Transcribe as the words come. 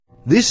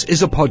This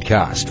is a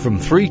podcast from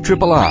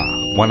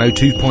 3RRR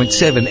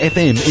 102.7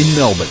 FM in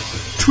Melbourne.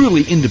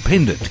 Truly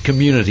independent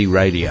community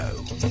radio.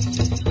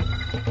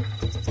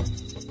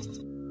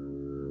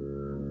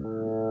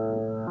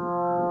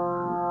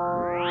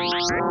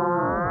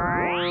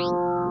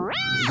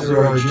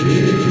 Zero G.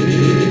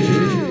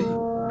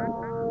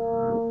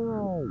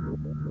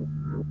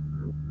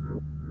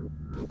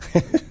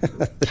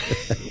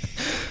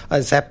 I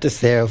zapped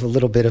us there with a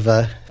little bit of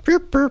a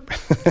burp burp.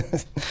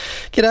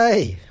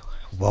 G'day.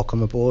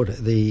 Welcome aboard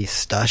the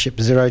Starship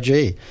Zero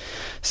G,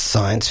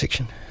 science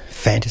fiction,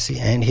 fantasy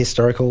and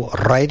historical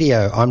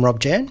radio. I'm Rob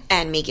Jan.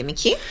 And Megan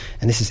McHugh.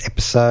 And this is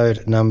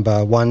episode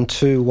number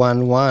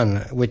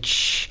 1211,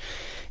 which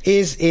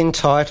is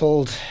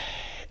entitled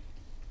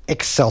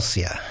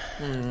Excelsior.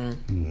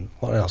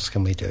 What else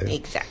can we do?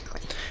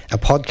 Exactly. Our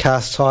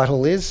podcast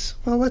title is,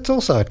 well, that's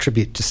also a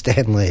tribute to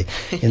Stan Lee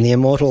in the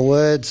immortal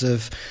words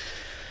of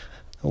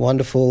a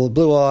wonderful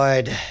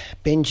blue-eyed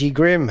Benji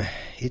Grimm.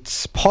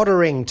 It's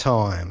pottering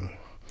time.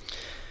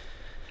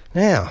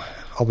 Now,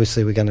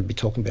 obviously we're going to be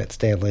talking about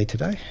Stan Lee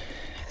today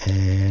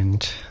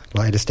and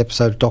latest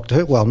episode of Doctor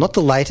Who. Well, not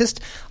the latest,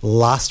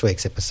 last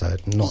week's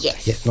episode, not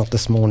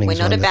this morning's.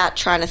 We're not about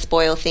trying to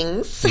spoil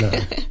things. No.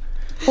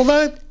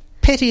 Although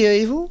petty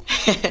evil.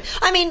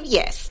 I mean,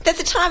 yes, there's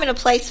a time and a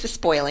place for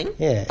spoiling.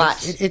 Yeah,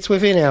 but it's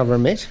within our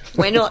remit.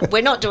 We're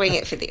not doing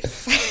it for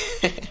this.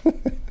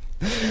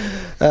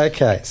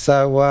 Okay,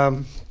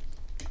 so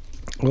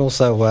we'll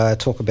also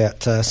talk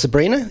about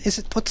Sabrina.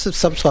 What's the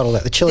subtitle of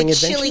that? The Chilling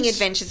Adventures? The Chilling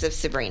Adventures of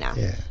Sabrina.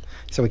 Yeah,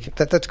 so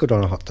that's good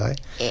on a hot day.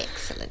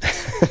 Excellent.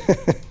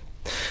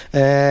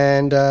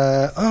 And,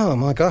 oh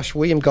my gosh,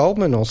 William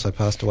Goldman also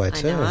passed away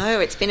too. I know,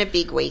 it's been a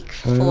big week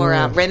for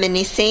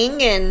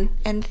reminiscing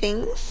and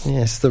things.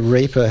 Yes, the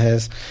Reaper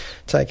has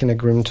taken a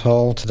grim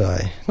toll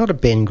today. Not a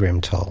Ben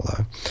Grimm toll,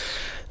 though.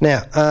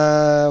 Now,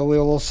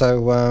 we'll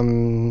also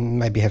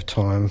maybe have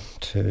time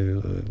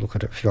to look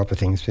at a few other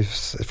things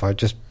if I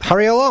just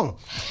hurry along.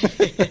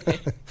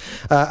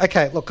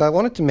 Okay, look, I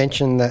wanted to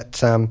mention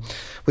that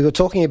we were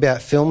talking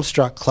about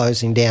Filmstruck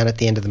closing down at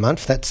the end of the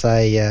month. That's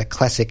a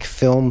classic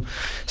film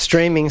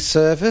streaming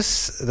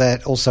service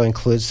that also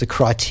includes the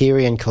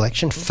Criterion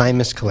Collection,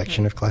 famous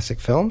collection of classic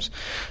films.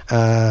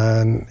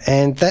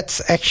 And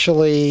that's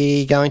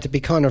actually going to be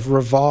kind of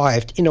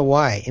revived in a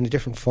way, in a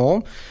different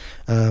form.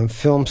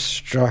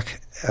 Filmstruck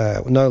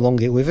no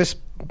longer with us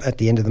at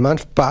the end of the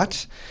month,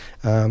 but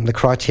the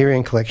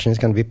Criterion Collection is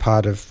going to be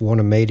part of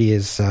Warner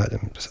Media's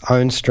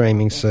own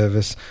streaming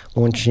service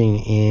launching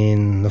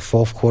in the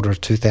fourth quarter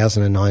of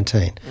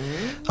 2019.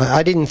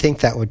 I didn't think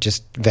that would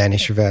just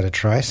vanish without a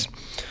trace.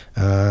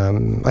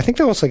 I think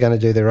they're also going to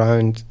do their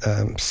own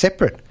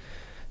separate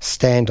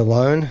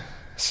standalone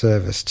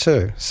service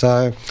too.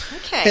 So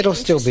it'll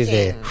still be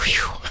there.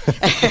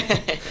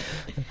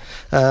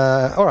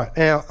 All right.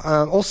 Now,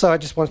 also, I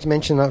just wanted to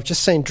mention I've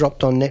just seen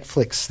dropped on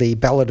Netflix The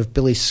Ballad of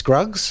Billy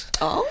Scruggs.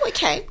 Oh,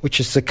 okay. Which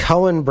is the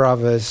Coen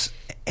brothers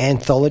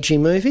anthology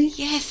movie.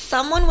 Yes,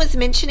 someone was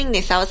mentioning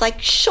this. I was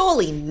like,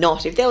 surely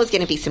not. If there was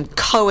going to be some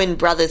Coen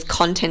brothers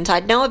content,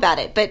 I'd know about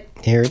it. But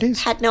here it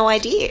is. Had no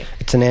idea.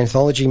 It's an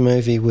anthology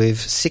movie with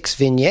 6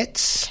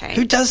 vignettes. Okay.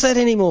 Who does that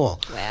anymore?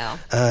 Wow.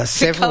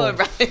 Several. Coen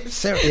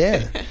brothers.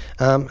 Yeah.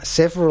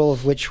 Several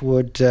of which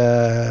would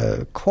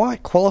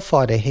quite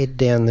qualify to head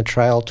down the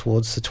trail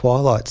towards the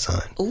Twilight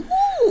Zone. Ooh.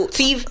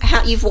 So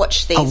you've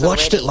watched these already? I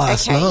watched it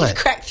last night. You've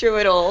cracked through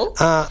it all?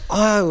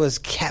 I was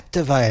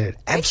captivated.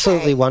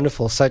 Absolutely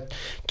wonderful. So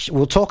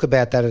we'll talk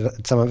about that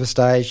at some other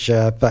stage,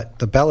 but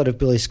The Ballad of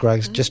Billy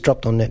Scruggs just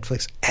dropped on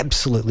Netflix.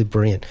 Absolutely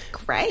brilliant.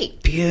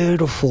 Great.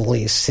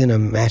 Beautifully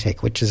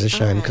cinematic, which is a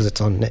shame because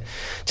it's on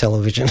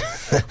television.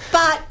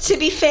 But to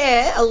be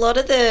fair, a lot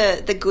of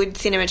the good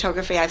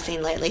cinematography I've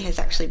seen lately has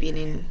actually been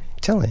in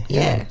telly.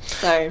 Yeah.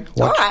 So,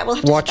 all right, we'll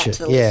have to watch add that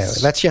to the list.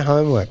 Yeah, that's your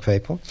homework,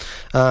 people.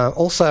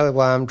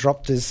 Also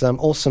dropped is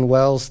Orson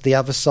Welles' The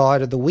Other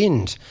Side of the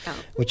Wind,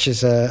 which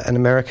is an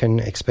American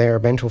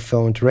experimental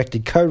film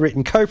directed,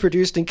 co-written,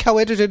 co-produced and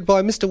co-edited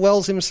by Mr.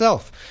 Welles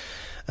himself.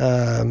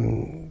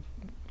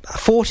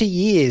 40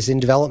 years in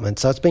development,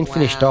 so it's been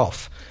finished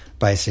off,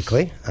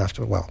 basically,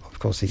 after, well, of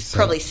course he's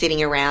probably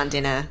sitting around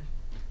in a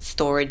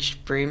storage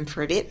room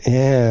for a bit.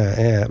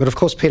 Yeah. But, of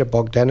course, Peter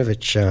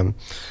Bogdanovich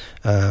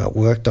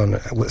worked on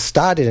it,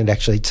 started it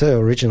actually too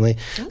originally.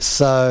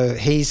 So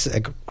he's a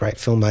great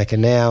filmmaker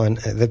now, and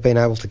they've been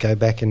able to go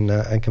back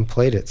and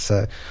complete it.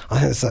 So I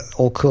think it's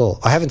all cool.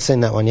 I haven't seen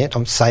that one yet.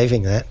 I'm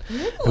saving that.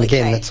 And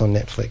again, that's on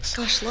Netflix.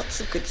 Gosh,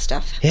 lots of good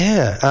stuff.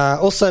 Yeah.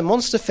 Also,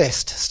 Monster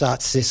Fest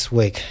starts this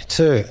week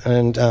too,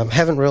 and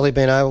haven't really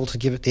been able to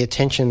give it the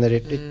attention that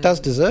it does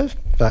deserve.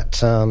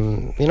 But,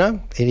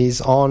 it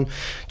is on.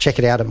 Check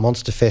it out at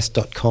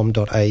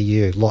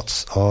monsterfest.com.au.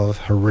 Lots of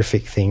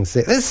horrific things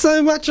there. There's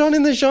so much on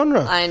in the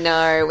genre. I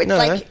know. It's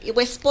like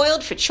we're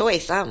spoiled for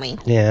choice, aren't we?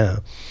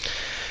 Yeah.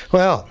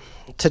 Well,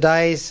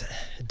 today's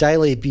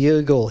Daily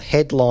Bugle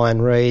headline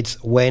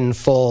reads, When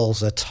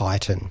Falls a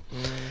Titan.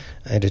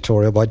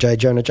 Editorial by J.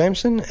 Jonah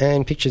Jameson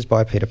and pictures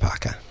by Peter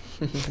Parker.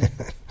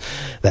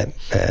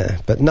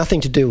 But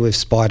nothing to do with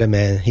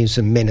Spider-Man. He was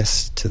a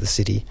menace to the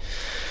city.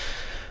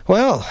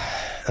 Well,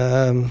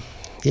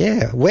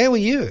 where were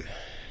you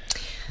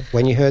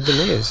when you heard the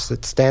news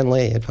that Stan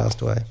Lee had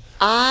passed away?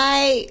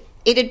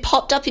 It had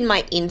popped up in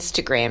my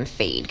Instagram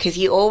feed, because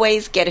you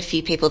always get a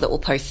few people that will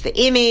post the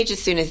image as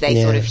soon as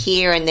they sort of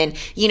hear, and then,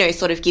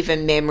 sort of give a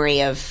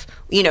memory of,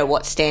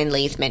 what Stan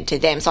Lee's meant to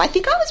them. So I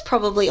think I was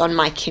probably on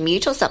my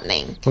commute or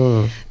something,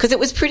 because it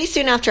was pretty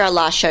soon after our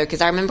last show,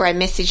 because I remember I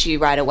messaged you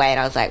right away and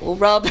I was like, well,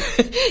 Rob,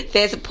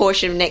 there's a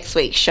portion of next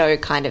week's show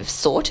kind of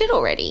sorted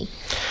already.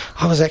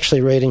 I was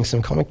actually reading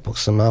some comic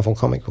books, some Marvel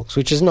comic books,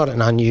 which is not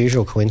an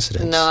unusual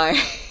coincidence. No.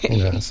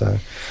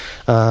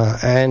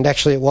 And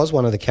actually it was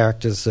one of the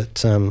characters that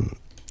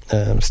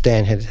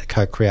Stan had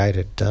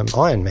co-created,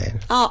 Iron Man.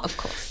 Oh, of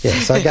course. Yeah,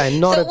 so again,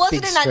 not so a big stretch.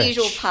 it wasn't an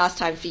unusual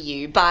pastime for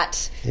you,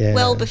 but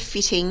well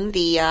befitting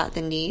the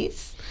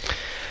news.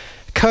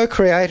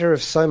 Co-creator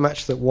of so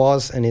much that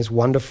was and is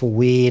wonderful,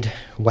 weird,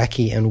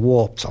 wacky and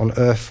warped on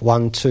Earth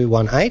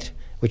 1218,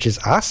 which is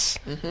us,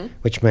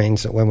 which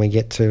means that when we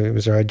get to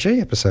Zero G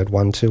episode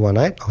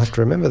 1218, I'll have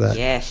to remember that.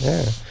 Yes.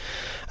 Yeah.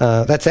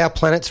 That's our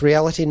planet's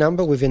reality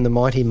number within the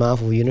mighty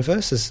Marvel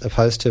universe, as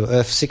opposed to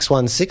Earth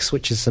 616,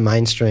 which is the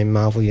mainstream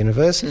Marvel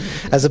universe,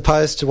 as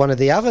opposed to one of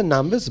the other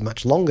numbers, a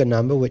much longer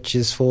number, which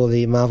is for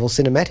the Marvel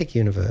Cinematic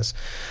Universe.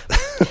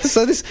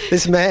 So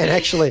this man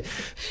actually...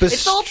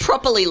 It's all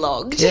properly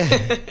logged.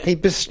 Yeah, he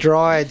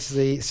bestrides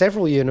the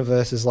several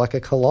universes like a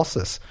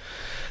colossus.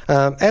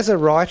 As a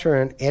writer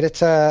and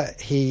editor,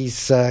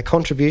 his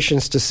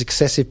contributions to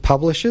successive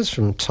publishers,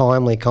 from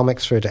Timely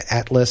Comics through to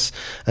Atlas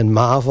and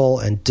Marvel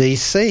and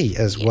DC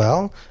as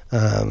well.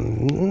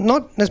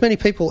 Not as many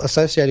people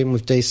associate him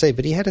with DC,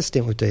 but he had a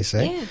stint with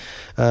DC.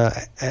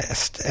 Yeah.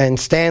 And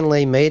Stan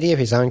Lee Media,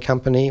 his own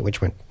company, which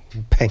went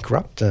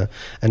bankrupt,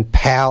 and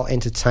POW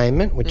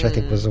Entertainment, which I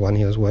think was the one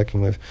he was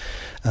working with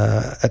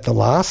at the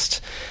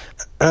last.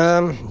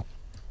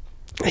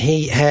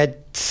 He had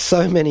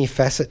so many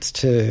facets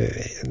to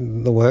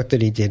the work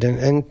that he did,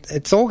 and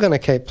it's all going to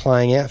keep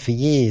playing out for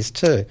years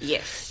too.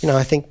 Yes.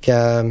 I think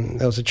there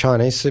was a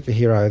Chinese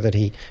superhero that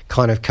he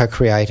kind of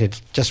co-created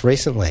just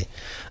recently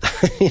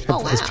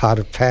as part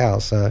of POW.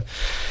 So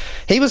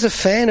he was a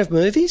fan of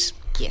movies.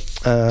 Yes.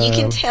 You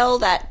can tell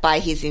that by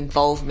his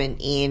involvement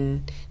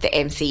in the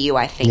MCU,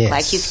 I think. Yes.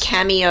 Like his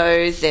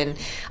cameos, and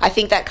I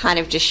think that kind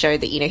of just showed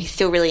that, he's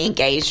still really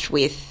engaged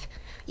with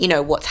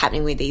what's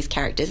happening with these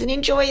characters and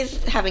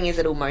enjoys having his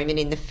little moment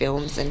in the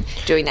films and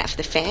doing that for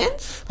the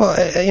fans. Well,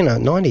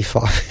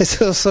 95,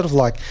 it's sort of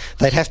like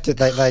they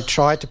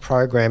tried to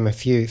program a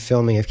few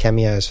filming of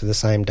cameos for the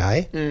same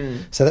day.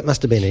 So that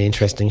must have been an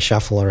interesting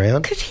shuffle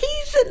around. Because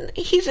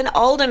he's an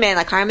older man.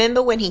 Like, I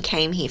remember when he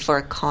came here for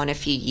a con a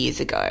few years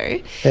ago.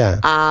 Yeah.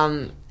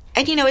 And,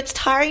 it's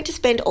tiring to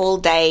spend all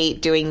day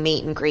doing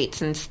meet and greets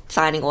and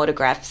signing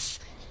autographs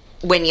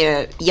when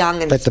you're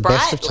young and at sprightly. The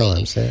best of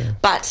times, yeah.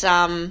 But,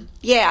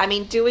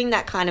 doing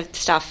that kind of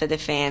stuff for the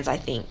fans, I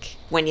think,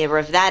 when you're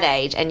of that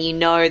age and you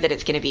know that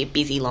it's going to be a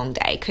busy, long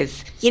day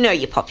because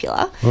you're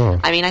popular.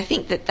 I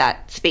think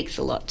that speaks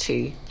a lot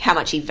to how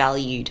much he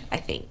valued, I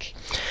think.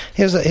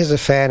 He was a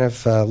fan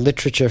of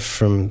literature,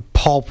 from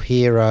pulp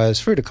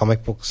heroes through to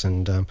comic books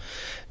and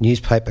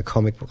newspaper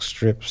comic book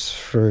strips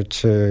through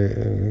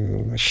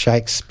to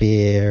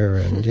Shakespeare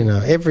and,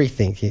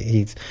 everything.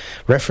 He's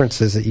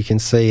references that you can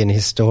see in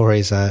his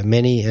stories are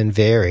many and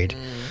varied.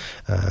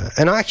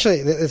 And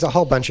there's a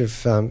whole bunch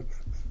of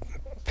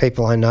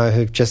people I know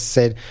who've just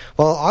said,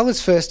 well, I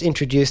was first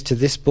introduced to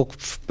this book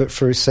but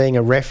through seeing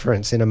a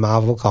reference in a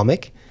Marvel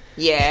comic.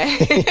 Yeah.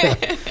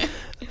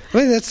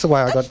 That's the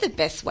way That's the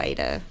best way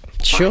to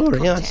Sure,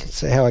 find yeah. content.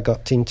 That's how I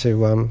got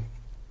into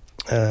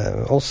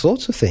all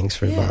sorts of things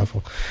through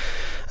Marvel.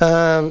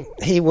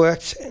 He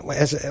worked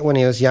when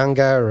he was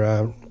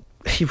younger.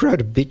 He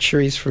wrote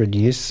obituaries for a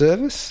news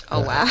service.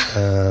 Oh,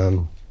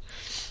 wow.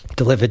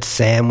 Delivered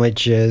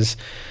sandwiches.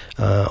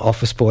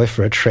 Office boy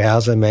for a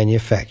trouser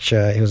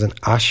manufacturer. He was an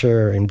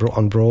usher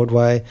on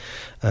Broadway.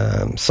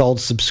 Sold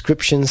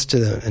subscriptions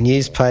to a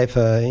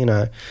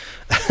newspaper.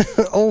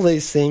 All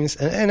these things,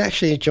 and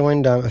actually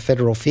joined a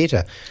federal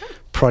theatre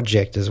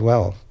project as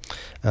well.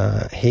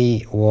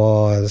 He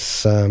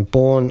was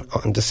born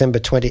on December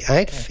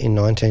 28th in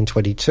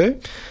 1922.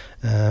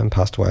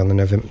 Passed away on the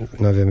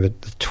November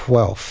the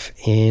 12th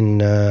in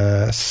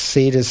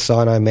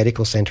Cedars-Sinai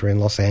Medical Center in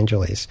Los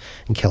Angeles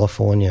in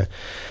California.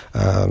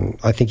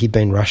 I think he'd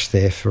been rushed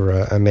there for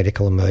a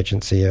medical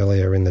emergency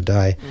earlier in the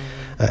day.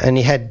 And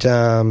he had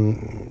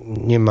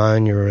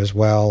pneumonia as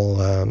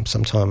well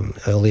sometime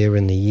earlier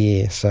in the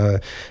year. So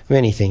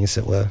many things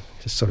that were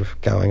just sort of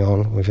going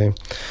on with him.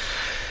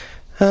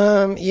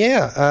 He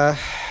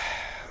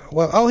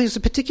was a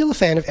particular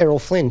fan of Errol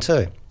Flynn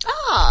too.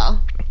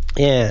 Oh.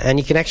 Yeah, and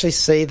you can actually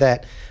see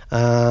that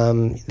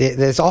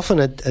there's often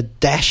a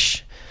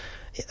dash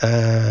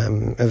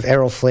of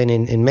Errol Flynn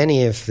in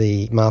many of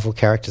the Marvel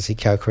characters he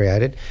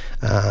co-created,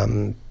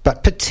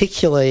 but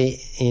particularly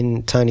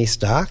in Tony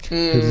Stark,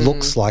 who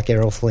looks like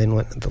Errol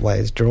Flynn the way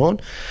he's drawn.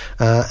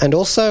 And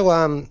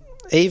also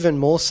even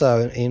more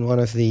so in one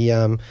of the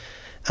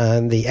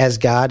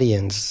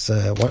Asgardians,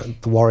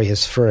 the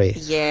Warriors Free.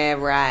 Yeah,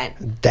 right.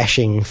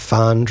 Dashing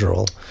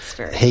Fandral.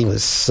 He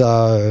was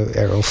so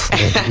Errol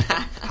Flynn.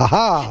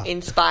 Ha-ha!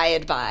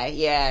 Inspired by,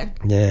 yeah.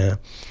 Yeah.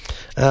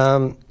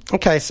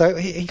 Okay, so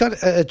he got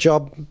a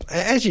job,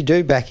 as you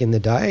do back in the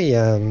day,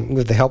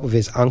 with the help of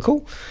his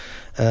uncle,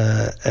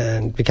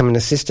 and become an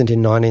assistant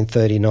in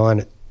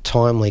 1939 at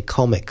Timely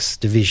Comics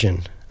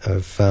division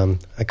of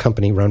a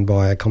company run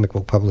by a comic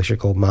book publisher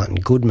called Martin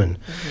Goodman.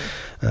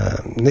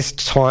 This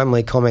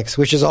Timely Comics,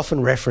 which is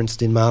often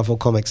referenced in Marvel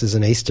Comics as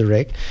an Easter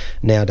egg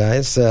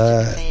nowadays,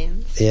 it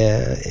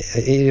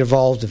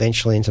evolved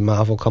eventually into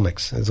Marvel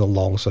Comics. There's a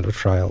long sort of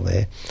trail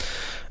there.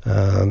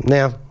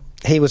 Now,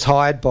 he was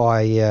hired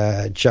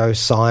by Joe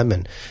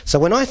Simon. So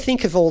when I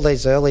think of all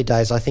these early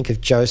days, I think of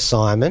Joe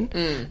Simon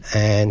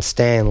and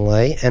Stan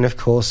Lee and, of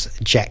course,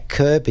 Jack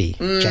Kirby,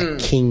 Jack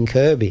King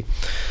Kirby.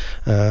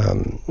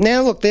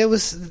 Now, look,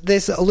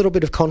 there's a little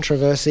bit of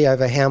controversy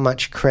over how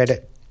much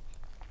credit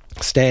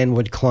Stan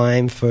would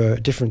claim for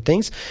different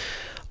things.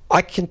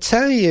 I can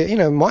tell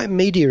you, my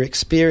media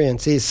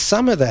experience is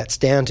some of that's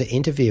down to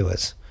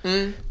interviewers.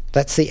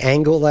 That's the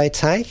angle they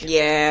take.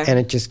 Yeah. And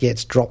it just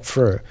gets dropped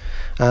through.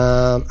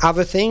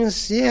 Other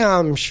things,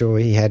 I'm sure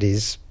he had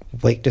his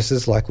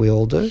weaknesses like we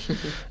all do.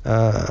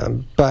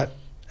 But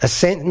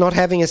not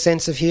having a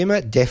sense of humour,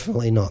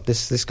 definitely not.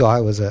 This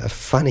guy was a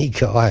funny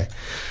guy.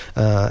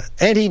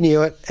 And he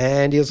knew it,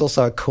 and he was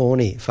also a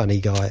corny, funny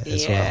guy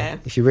as well.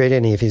 If you read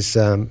any of his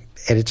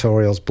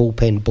editorials,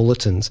 bullpen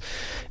bulletins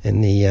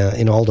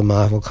in older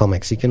Marvel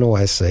comics, you can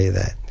always see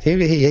that.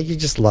 He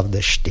just loved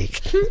the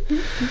shtick.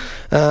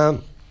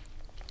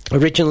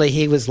 Originally,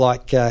 he was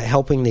like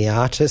helping the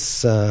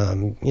artists.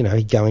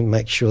 He'd go and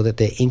make sure that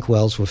their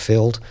inkwells were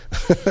filled,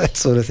 that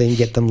sort of thing,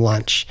 get them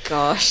lunch.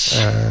 Gosh.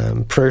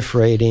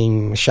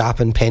 Proofreading,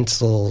 sharpen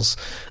pencils,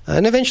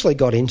 and eventually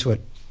got into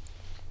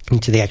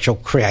the actual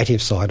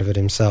creative side of it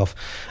himself,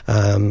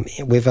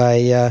 with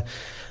a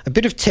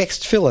bit of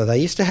text filler. They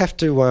used to have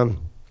to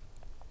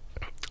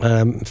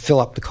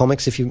fill up the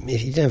comics if you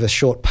didn't have a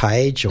short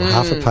page or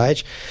half a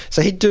page.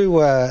 So he'd do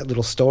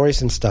little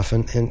stories and stuff.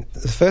 And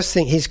the first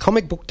thing, his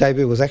comic book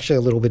debut was actually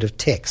a little bit of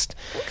text.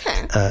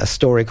 Okay. A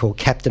story called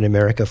Captain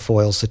America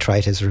Foils the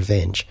Traitor's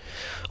Revenge.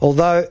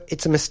 Although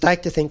it's a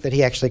mistake to think that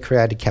he actually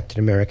created Captain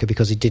America,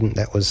 because he didn't.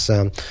 That was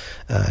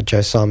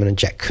Joe Simon and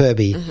Jack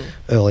Kirby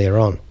earlier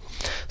on.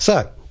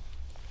 So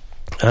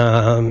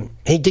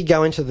he did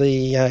go into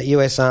the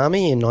US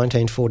Army in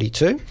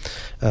 1942.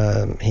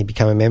 He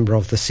became a member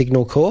of the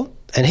Signal Corps.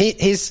 And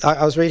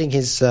I was reading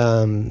his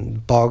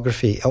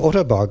autobiography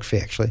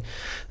actually,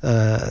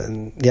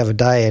 the other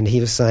day, and he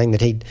was saying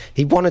that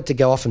he wanted to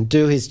go off and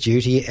do his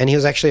duty, and he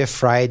was actually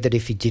afraid that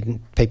if he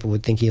didn't, people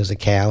would think he was a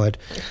coward.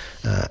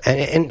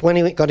 And when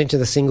he got into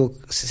the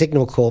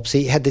Signal Corps,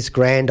 he had this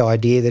grand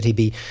idea that he'd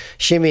be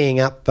shimmying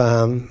up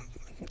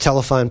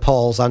telephone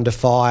poles under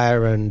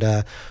fire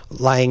and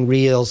laying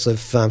reels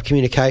of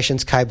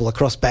communications cable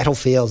across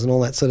battlefields and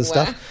all that sort of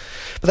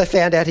stuff. But they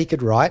found out he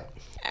could write.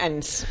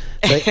 And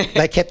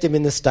they kept him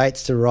in the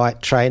States to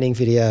write training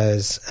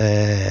videos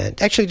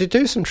and actually to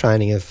do some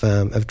training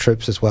of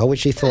troops as well,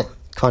 which he thought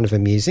kind of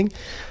amusing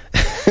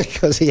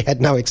because he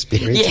had no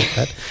experience with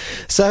that.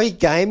 So he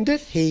gamed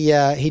it.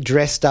 He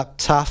dressed up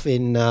tough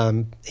in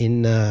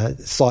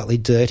slightly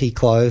dirty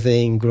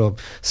clothing, grew a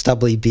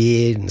stubbly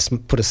beard,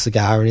 and put a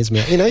cigar in his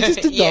mouth. He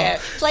just did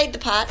played the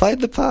part.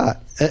 Played the part,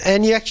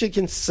 and you actually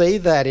can see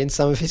that in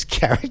some of his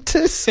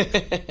characters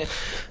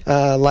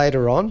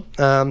later on.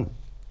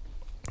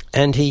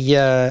 And he,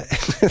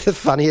 the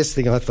funniest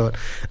thing I thought,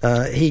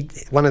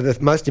 one of the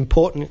most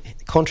important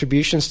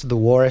contributions to the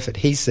war effort,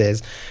 he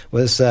says,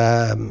 was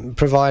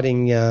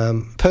providing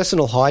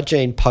personal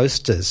hygiene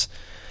posters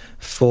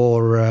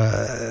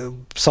for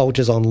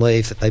soldiers on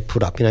leave that they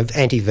put up,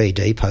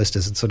 anti-VD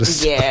posters and sort of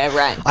stuff. Yeah,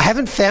 right. I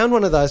haven't found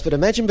one of those, but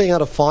imagine being able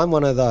to find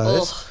one of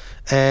those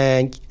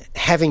and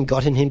having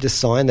gotten him to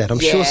sign that. I'm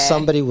sure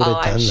somebody would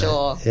have done that.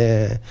 Sure.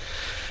 Yeah.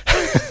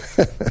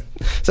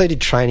 So he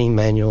did training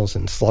manuals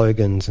and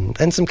slogans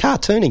and some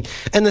cartooning.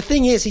 And the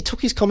thing is, he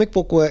took his comic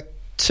book work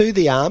to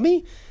the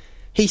army.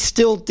 He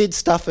still did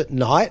stuff at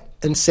night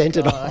and sent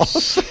it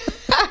off.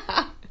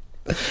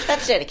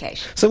 That's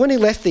dedication. So when he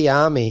left the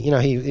army,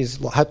 he was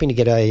hoping to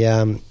get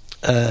a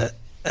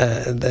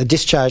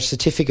discharge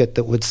certificate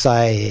that would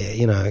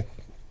say,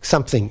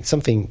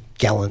 something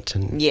gallant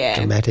and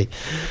dramatic.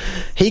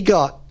 He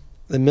got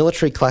the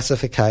military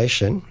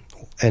classification.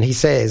 And he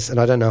says, and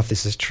I don't know if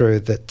this is true,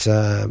 that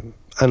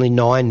only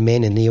 9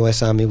 men in the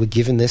US Army were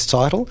given this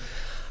title,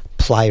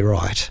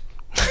 playwright.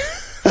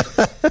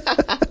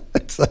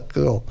 That's so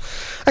cool.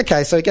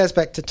 Okay, so he goes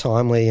back to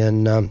Timely,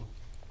 and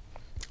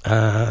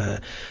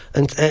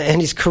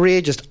his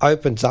career just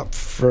opens up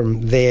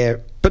from there,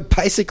 but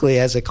basically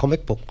as a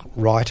comic book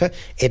writer,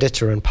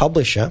 editor and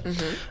publisher.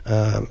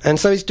 And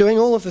so he's doing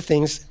all of the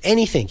things,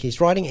 anything.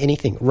 He's writing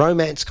anything,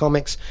 romance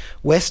comics,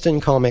 Western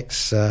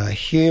comics,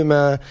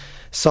 humour,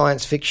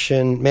 science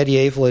fiction,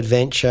 medieval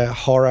adventure,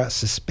 horror,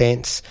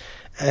 suspense,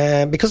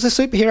 because the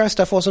superhero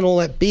stuff wasn't all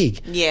that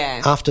big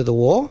after the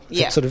war.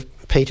 Yeah. It sort of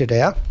petered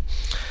out.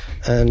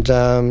 And,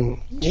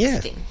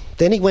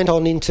 then he went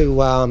on into,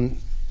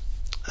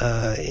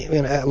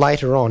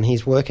 later on,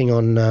 he's working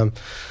on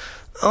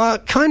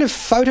kind of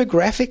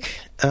photographic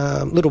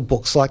little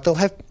books. Like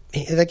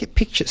they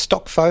get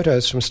stock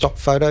photos from stock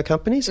photo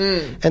companies,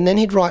 and then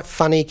he'd write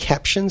funny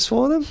captions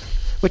for them,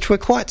 which were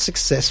quite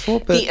successful.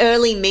 But the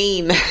early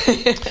meme.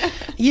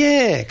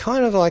 Yeah,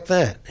 kind of like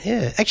that.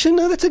 Yeah. Actually,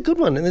 no, that's a good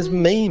one. And there's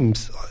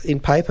memes in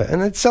paper,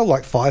 and they'd sell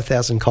like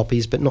 5,000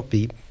 copies, but not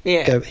be...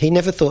 Yeah. He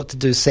never thought to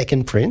do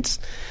second prints.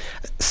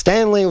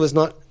 Stan Lee was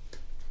not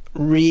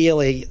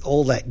really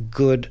all that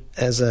good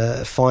as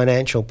a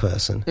financial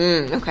person,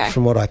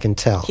 from what I can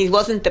tell. He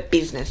wasn't the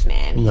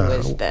businessman. No, he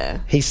was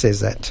he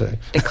says that too.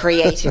 The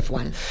creative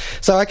one.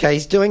 So, okay,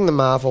 he's doing the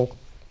Marvel,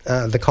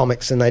 the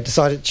comics, and they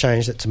decided to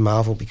change it to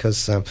Marvel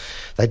because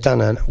they'd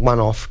done a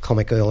one-off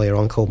comic earlier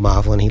on called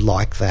Marvel, and he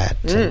liked that.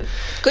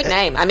 Good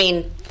name. I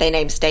mean, they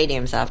name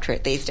stadiums after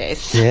it these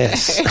days.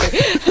 Yes,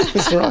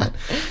 that's right.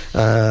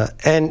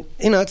 And,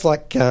 it's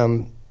like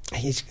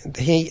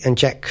he and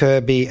Jack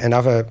Kirby and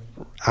other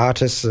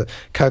artists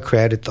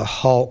co-created the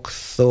Hulk,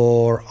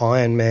 Thor,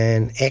 Iron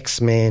Man,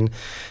 X-Men,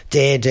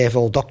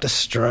 Daredevil, Doctor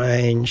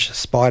Strange,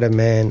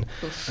 Spider-Man,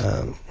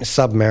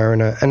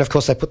 Submariner, and of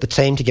course they put the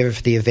team together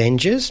for the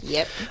Avengers.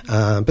 Yep.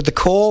 But the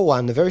core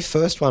one, the very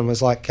first one,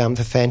 was like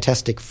the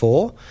Fantastic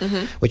Four,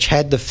 which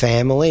had the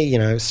family,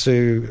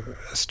 Sue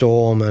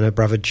Storm and her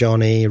brother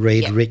Johnny,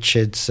 Reed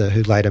Richards,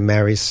 who later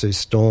marries Sue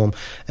Storm,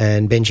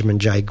 and Benjamin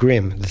J.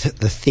 Grimm,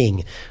 the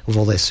Thing, with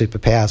all their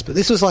superpowers. But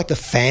this was like the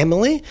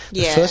family,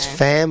 the first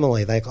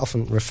family. They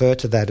often refer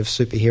to that of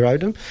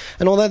superherodom.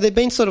 And although there'd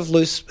been sort of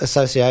loose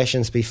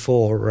associations before,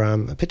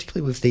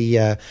 particularly with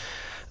the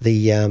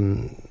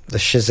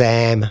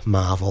Shazam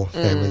Marvel,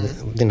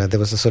 there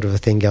was a sort of a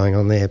thing going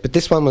on there. But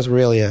this one was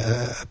really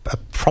a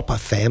proper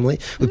family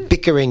with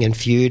bickering and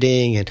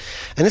feuding, and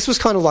this was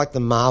kind of like the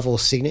Marvel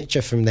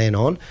signature from then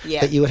on.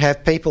 That you would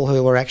have people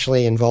who were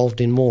actually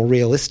involved in more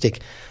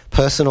realistic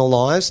personal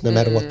lives, no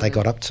matter what they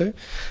got up to.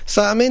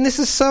 So, I mean, this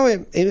is so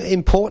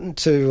important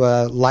to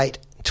late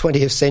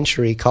 20th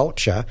century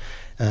culture.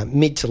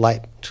 Mid to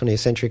late 20th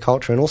century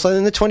culture, and also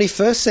in the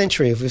 21st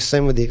century, as we've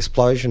seen with the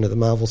explosion of the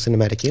Marvel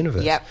Cinematic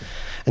Universe. Yep.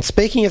 And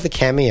speaking of the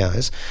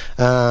cameos,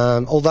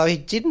 although he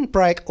didn't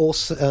break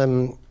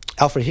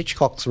Alfred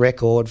Hitchcock's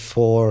record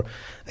for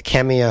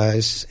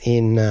cameos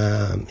in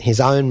his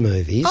own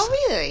movies.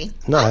 Oh, really?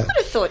 No. I would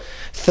have thought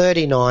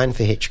 39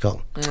 for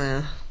Hitchcock.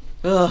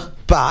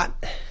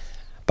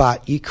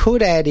 But you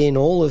could add in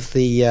all of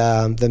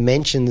the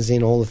mentions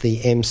in all of the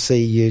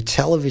MCU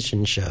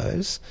television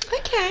shows.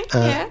 Okay,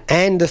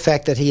 and the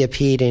fact that he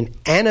appeared in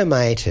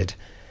animated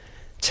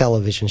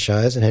television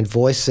shows and had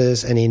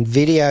voices, and in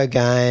video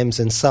games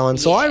and so on.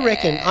 So I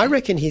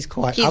reckon he's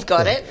quite. He's up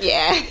got there. it.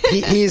 Yeah.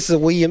 He's the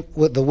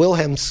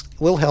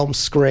Wilhelm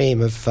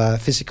scream of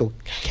physical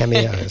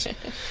cameos.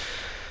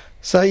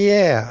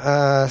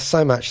 So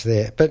so much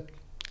there. But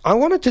I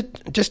wanted to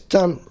just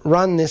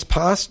run this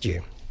past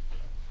you.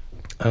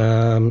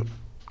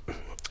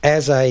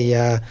 As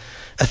a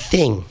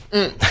thing.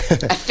 A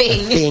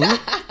thing.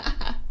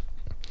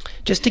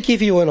 Just to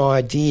give you an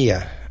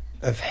idea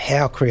of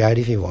how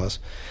creative he was.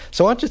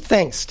 So I want to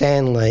thank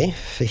Stan Lee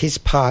for his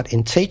part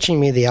in teaching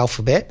me the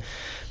alphabet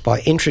by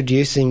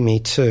introducing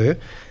me to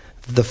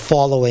the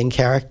following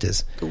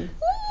characters. Ooh,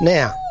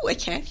 now,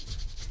 okay.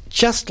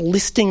 Just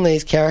listing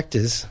these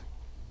characters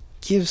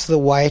gives the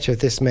weight of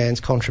this man's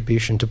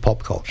contribution to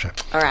pop culture.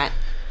 All right.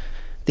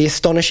 The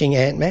astonishing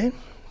Ant-Man,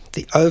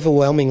 the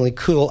overwhelmingly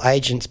cool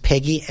agents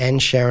Peggy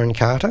and Sharon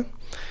Carter,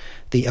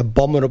 the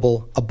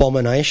abominable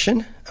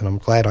Abomination, and I'm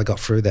glad I got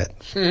through that,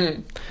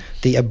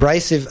 the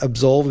abrasive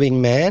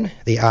Absorbing Man,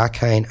 the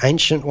arcane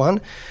Ancient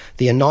One,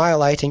 the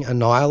annihilating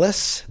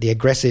Annihilus, the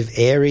aggressive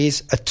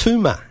Ares,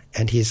 Atuma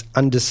and his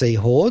undersea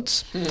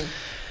hordes,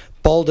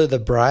 Balder the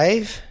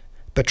Brave,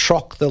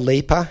 Batroc the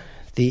Leaper,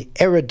 the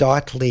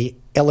eruditely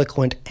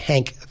eloquent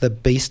Hank the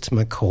Beast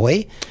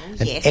McCoy,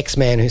 an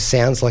X-Man who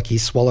sounds like he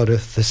swallowed a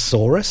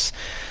thesaurus,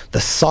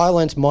 the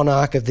silent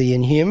monarch of the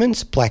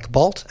Inhumans, Black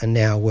Bolt, and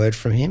now a word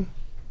from him,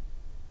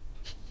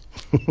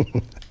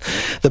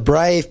 the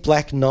brave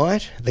Black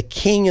Knight, the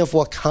king of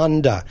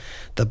Wakanda,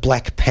 the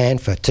Black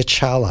Panther,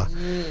 T'Challa,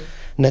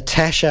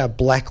 Natasha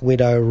Black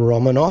Widow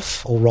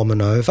Romanoff, or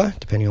Romanova,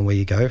 depending on where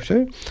you go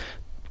to,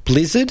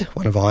 Blizzard,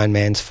 one of Iron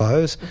Man's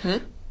foes,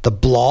 the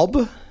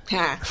Blob,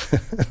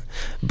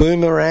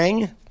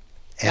 Boomerang,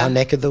 our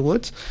neck of the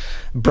woods,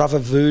 Brother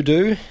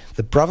Voodoo,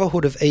 the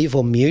Brotherhood of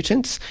Evil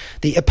Mutants,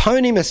 the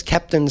eponymous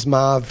Captains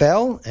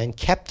Marvel and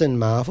Captain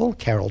Marvel,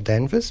 Carol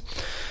Danvers,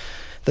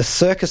 the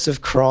Circus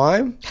of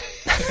Crime,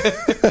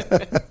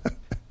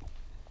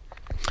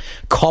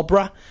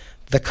 Cobra,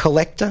 the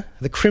Collector,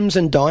 the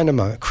Crimson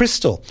Dynamo,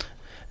 Crystal,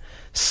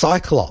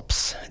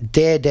 Cyclops,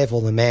 Daredevil,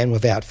 the Man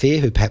Without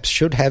Fear, who perhaps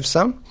should have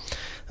some,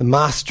 the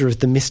Master of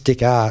the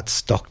Mystic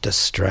Arts, Doctor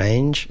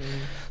Strange,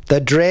 the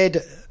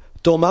Dread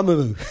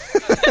Dormammu,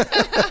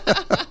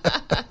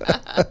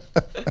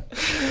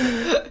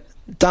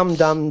 Dum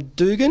Dum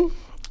Dugan,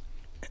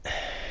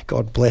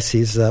 God bless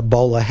his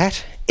bowler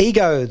hat.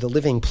 Ego, the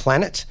Living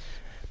Planet,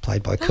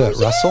 played by Kurt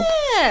Russell.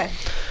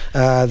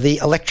 The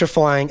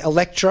electrifying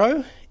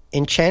Electro,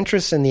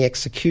 Enchantress and the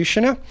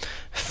Executioner,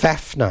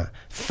 Fafner,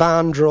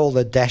 Farndrel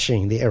the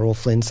Dashing, the Errol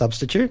Flynn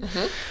substitute,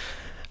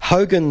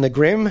 Hogan the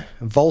Grim,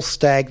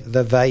 Volstagg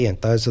the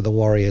Valiant, those are the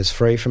warriors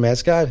free from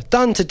Asgard,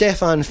 done to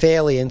death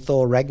unfairly in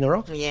Thor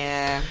Ragnarok,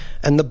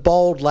 and the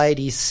Bold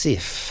Lady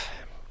Sif,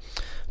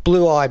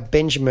 Blue-Eyed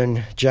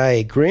Benjamin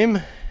J.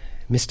 Grimm,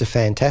 Mr.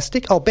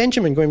 Fantastic. Oh,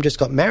 Benjamin Grimm just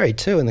got married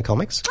too in the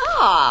comics.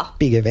 Ah,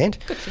 big event.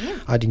 Good for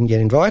him. I didn't get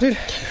invited.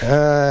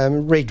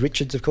 Reed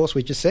Richards, of course,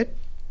 we just said.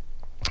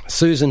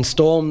 Susan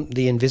Storm,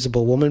 the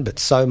Invisible Woman, but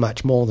so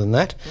much more than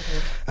that.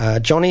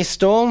 Johnny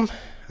Storm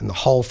and the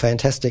whole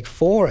Fantastic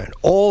Four and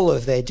all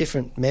of their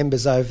different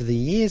members over the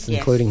years,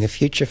 including the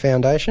Future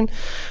Foundation.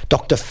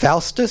 Dr.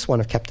 Faustus,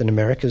 one of Captain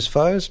America's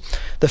foes.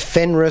 The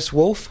Fenris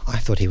Wolf. I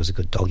thought he was a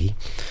good doggy.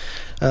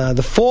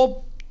 The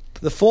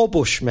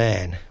Four-Bush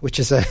Man, which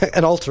is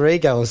an alter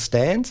ego of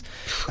Stan's.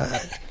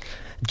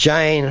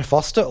 Jane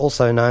Foster,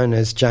 also known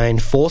as Jane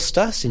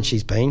Forster, since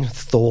she's been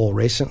Thor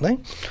recently.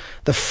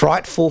 The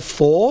Frightful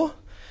Four,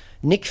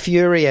 Nick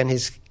Fury and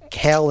his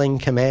Howling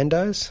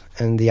Commandos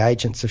and the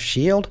Agents of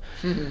S.H.I.E.L.D.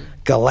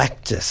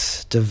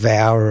 Galactus,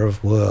 Devourer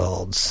of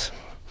Worlds.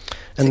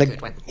 And a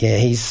good one. Yeah,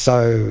 he's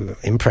so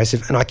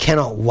impressive, and I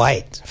cannot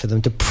wait for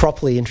them to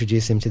properly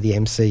introduce him to the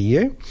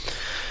MCU.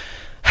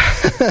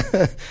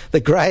 The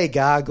Grey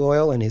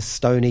Gargoyle and his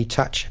stony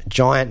touch,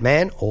 Giant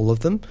Man, all of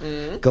them.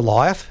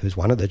 Goliath, who's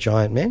one of the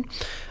giant men.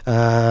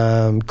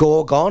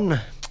 Gorgon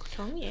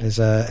is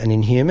an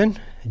Inhuman.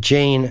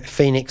 Jean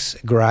Phoenix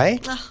Grey.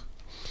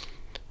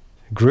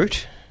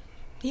 Groot.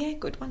 Yeah,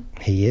 good one.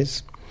 He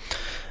is.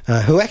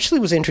 Who actually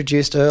was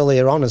introduced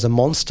earlier on as a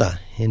monster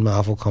in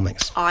Marvel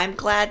Comics. I'm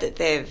glad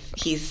that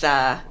he's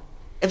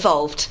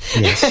evolved.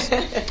 Yes.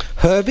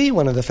 Herbie,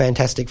 one of the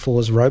Fantastic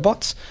Four's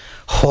robots.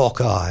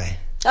 Hawkeye.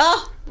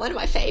 Oh, one of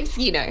my faves,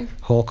 you know.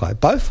 Hawkeye.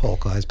 Both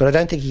Hawkeyes, but I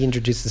don't think he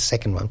introduced the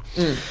second one.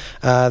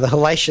 The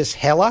Hellacious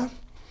Hela,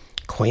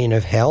 Queen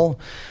of Hell.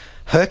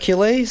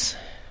 Hercules,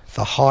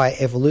 the High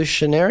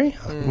Evolutionary,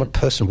 a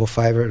personal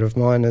favourite of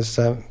mine as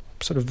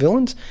sort of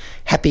villains.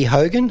 Happy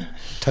Hogan,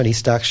 Tony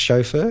Stark's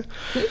chauffeur.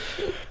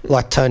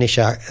 Like Tony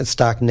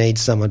Stark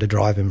needs someone to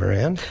drive him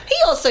around. He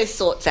also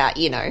sorts out,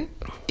 you know,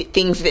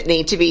 things that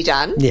need to be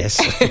done. Yes.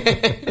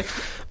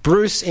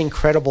 Bruce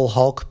Incredible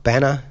Hulk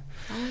Banner.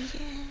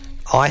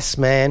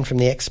 Iceman from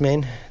the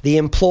X-Men. The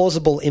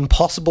Implausible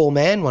Impossible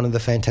Man, one of the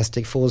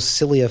Fantastic Four's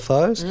sillier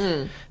foes.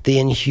 The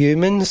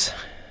Inhumans,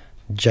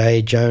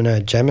 J. Jonah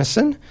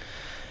Jameson.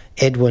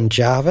 Edwin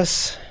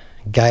Jarvis.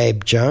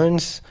 Gabe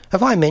Jones.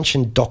 Have I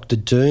mentioned Dr.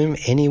 Doom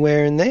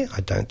anywhere in there?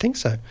 I don't think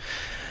so.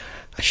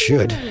 I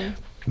should.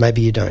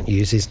 Maybe you don't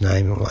use his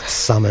name. I might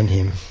summon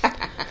him.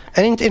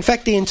 And in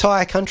fact, the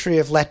entire country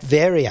of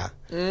Latveria,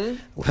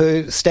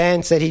 who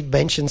Stan said he'd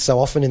mentioned so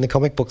often in the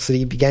comic books that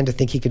he began to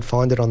think he could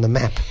find it on the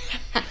map.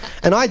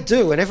 And I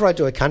do. Whenever I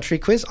do a country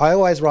quiz, I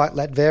always write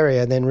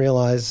Latveria and then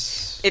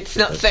realise... It's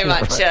not so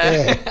much. Right.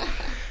 Yeah.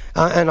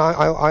 And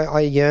I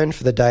yearn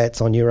for the day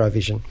it's on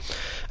Eurovision.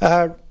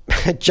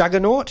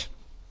 Juggernaut,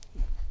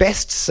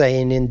 best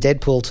scene in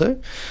Deadpool 2.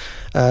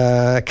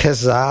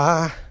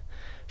 Kazar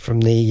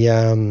from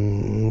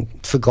the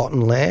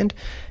Forgotten Land.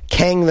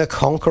 Kang the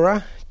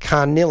Conqueror.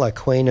 Carnilla,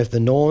 Queen of the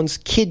Norns.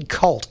 Kid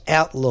Colt,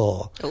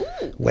 Outlaw. Ooh.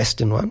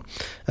 Western one.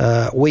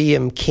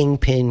 William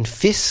Kingpin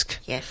Fisk.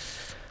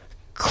 Yes.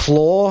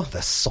 Claw,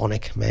 the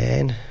Sonic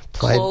Man.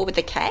 Claw with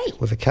a K.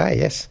 With a K,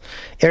 yes.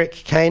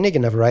 Eric Koenig,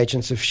 another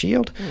Agents of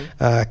S.H.I.E.L.D.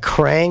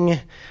 Krang,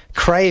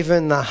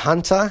 Craven the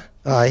Hunter.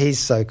 Oh, he's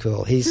so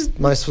cool. He's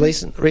most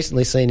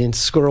recently seen in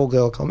Squirrel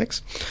Girl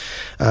comics.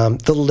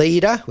 The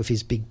Leader, with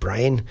his big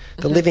brain.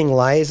 The Living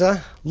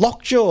Laser.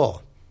 Lockjaw,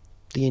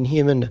 the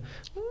Inhuman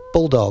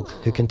bulldog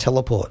who can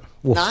teleport.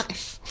 Woof.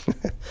 Nice.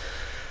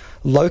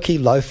 Loki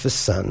Loafer's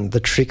son,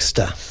 the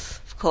Trickster.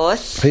 Of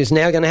course. Who's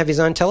now going to have his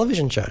own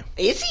television show.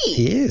 Is he?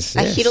 He is,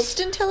 yes. A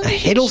Hiddleston television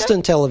show? A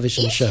Hiddleston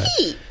television show. Is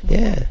he?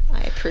 Yeah.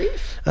 I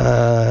approve.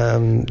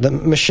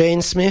 The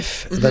Machine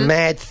Smith, the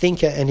Mad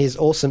Thinker and his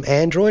awesome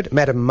android,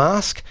 Madam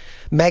Mask,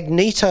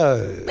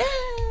 Magneto,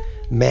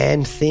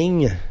 Man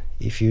Thing.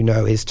 If you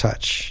know his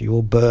touch, you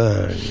will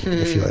burn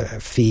if you're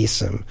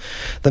fearsome.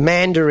 The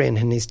Mandarin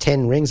and his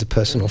 10 rings, a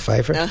personal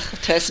favourite.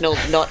 Personal,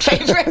 not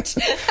favourite.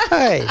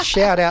 Hey,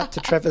 shout out to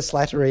Trevor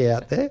Slattery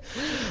out there.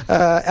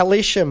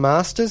 Alicia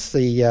Masters,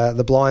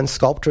 the blind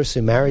sculptress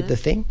who married the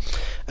Thing.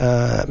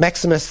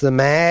 Maximus the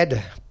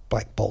Mad,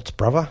 Black Bolt's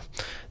brother.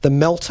 The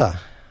Melter,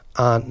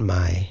 Aunt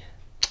May.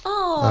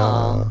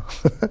 Oh.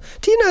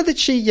 Do you know that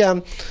she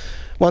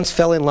once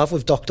fell in love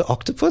with Dr.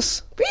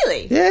 Octopus?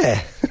 Really?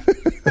 Yeah.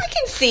 I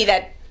can see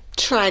that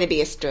trying to be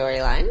a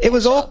storyline. It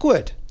was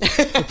awkward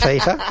for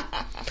Peter.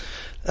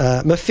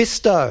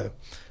 Mephisto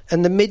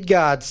and the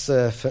Midgard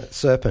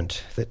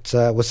serpent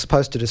that was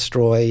supposed to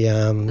destroy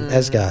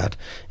Asgard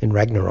in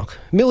Ragnarok.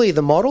 Millie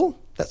the model,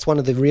 That's one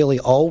of the really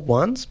old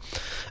ones.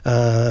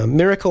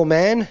 Miracle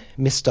Man,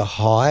 Mr.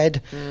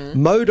 Hyde,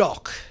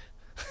 MODOK.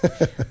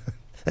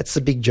 That's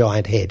the big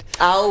giant head.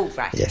 Oh,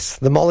 right. Yes.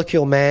 The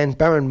Molecule Man,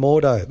 Baron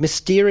Mordo,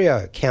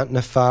 Mysterio, Count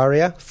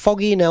Nefaria,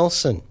 Foggy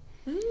Nelson.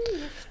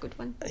 That's a good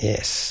one.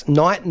 Yes.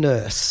 Night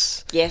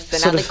Nurse. Yes,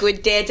 another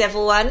good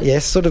Daredevil one.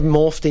 Yes, sort of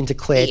morphed into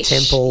Claire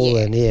Temple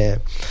and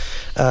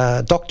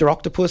Dr.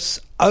 Octopus,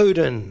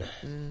 Odin,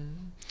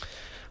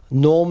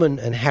 Norman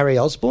and Harry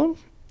Osborn,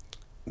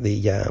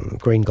 the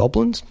Green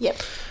Goblins. Yep.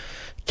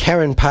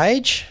 Karen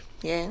Page.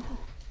 Yeah.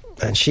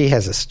 And she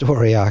has a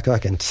story arc, I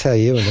can tell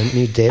you, in the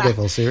new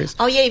Daredevil series.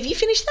 Oh, yeah. Have you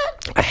finished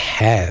that? I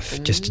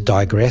have, just to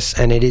digress,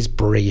 and it is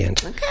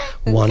brilliant. Okay.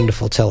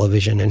 Wonderful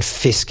television, and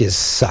Fisk is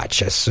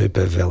such a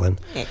super villain.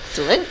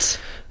 Excellent.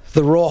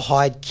 The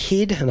Rawhide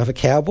Kid, another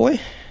cowboy.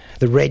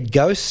 The Red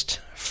Ghost,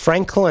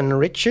 Franklin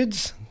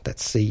Richards,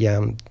 that's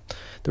the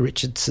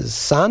Richards'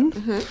 son.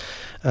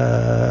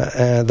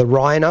 The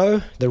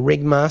Rhino, the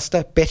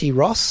Rigmaster, Betty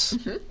Ross.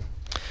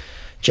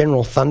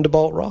 General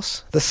Thunderbolt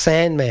Ross, the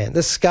Sandman,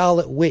 the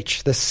Scarlet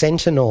Witch, the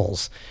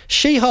Sentinels,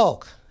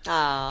 She-Hulk.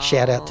 Oh.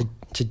 Shout out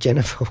to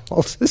Jennifer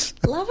Walters.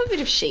 Love a bit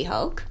of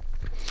She-Hulk.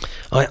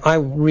 I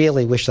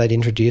really wish they'd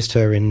introduced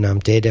her in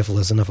Daredevil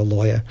as another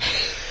lawyer.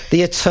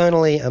 The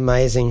eternally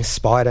amazing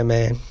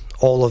Spider-Man,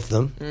 all of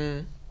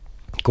them.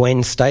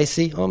 Gwen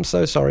Stacy. Oh, I'm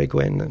so sorry,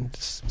 Gwen.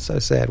 It's so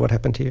sad what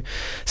happened to you.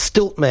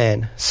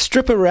 Stiltman,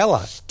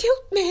 Stripperella.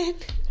 Stiltman.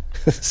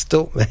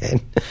 Stiltman.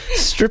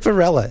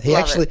 Stripperella.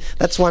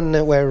 That's one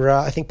where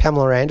I think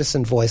Pamela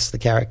Anderson voiced the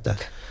character.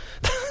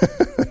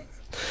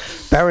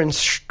 Baron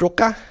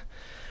Strucker,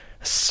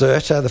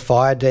 Surtur, the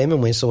fire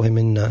demon. We saw him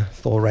in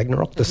Thor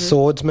Ragnarok. The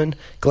Swordsman,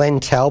 Glenn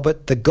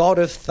Talbot, the God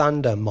of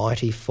Thunder,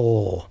 Mighty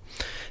Thor.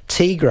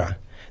 Tigra,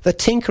 the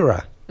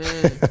Tinkerer.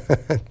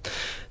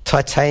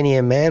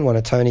 Titanium Man, one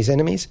of Tony's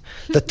enemies.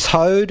 The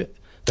Toad,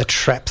 the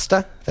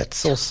Trapster.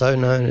 That's also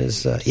known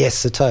as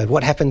the Toad.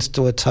 What happens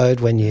to a toad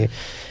when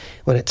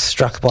it's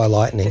struck by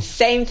lightning?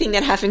 Same thing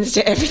that happens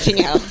to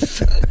everything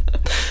else.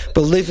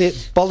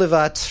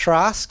 Bolivar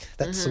Trask,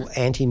 that's the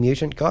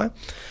anti-mutant guy.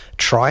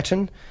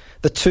 Triton,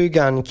 the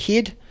Two-Gun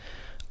Kid.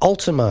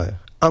 Ultimo,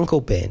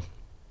 Uncle Ben.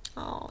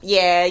 Oh,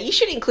 yeah, you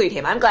should include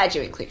him. I'm glad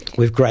you included him.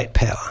 With great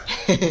power.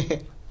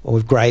 Or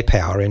with grey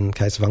power in the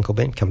case of Uncle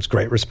Ben comes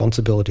great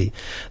responsibility.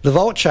 The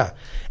Vulture,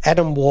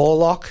 Adam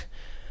Warlock.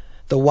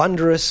 The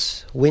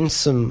Wondrous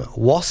Winsome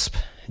Wasp,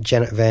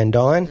 Janet Van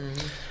Dyne.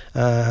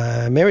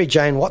 Mary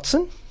Jane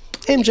Watson,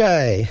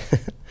 MJ.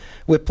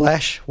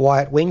 Whiplash,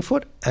 Wyatt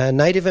Wingfoot, a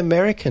Native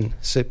American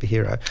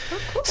superhero. Oh,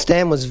 cool.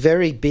 Stan was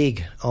very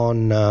big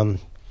on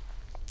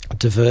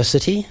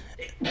diversity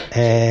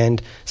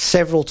and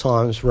several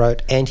times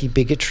wrote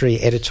anti-bigotry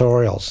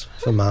editorials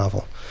for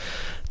Marvel.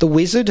 The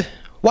Wizard,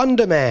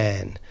 Wonder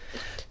Man,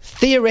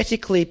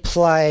 theoretically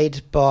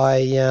played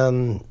by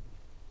the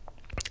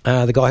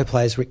guy who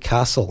plays Rick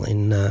Castle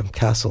in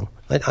Castle.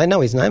 I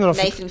know his name.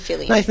 Nathan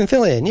Fillion. Nathan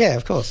Fillion, yeah,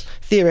 of course.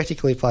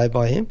 Theoretically played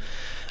by him.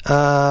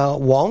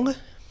 Wong,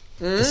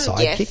 the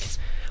sidekick. Yes.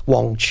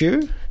 Wong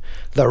Chu,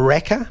 the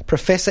Wrecker,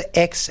 Professor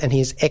X and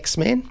his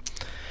X-Men.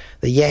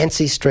 The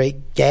Yancey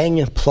Street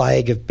Gang,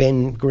 Plague of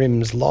Ben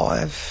Grimm's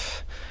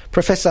Life.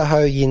 Professor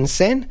Ho Yin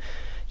Sen.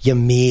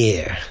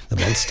 Ymir, the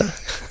monster.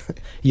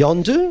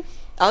 Yondu.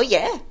 Oh,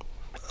 yeah.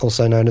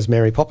 Also known as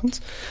Mary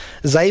Poppins.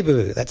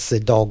 Zebu, that's the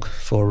dog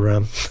for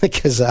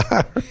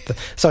Kazar.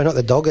 Sorry, not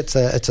the dog, it's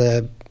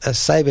a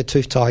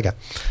saber-toothed tiger.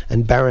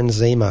 And Baron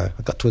Zemo.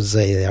 I got to a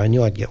Z there. I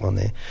knew I'd get one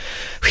there.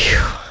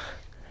 Whew.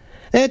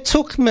 It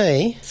took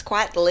me... It's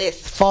quite the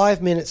list.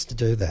 5 minutes to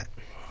do that.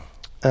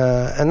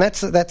 And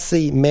that's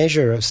the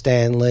measure of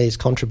Stan Lee's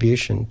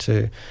contribution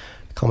to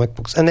comic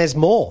books. And there's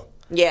more.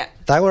 Yeah.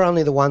 They were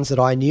only the ones that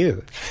I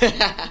knew.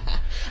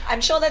 I'm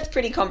sure that's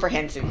pretty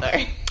comprehensive,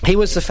 though. He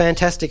was the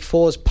Fantastic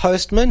Four's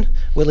postman,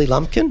 Willie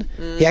Lumpkin.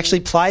 He actually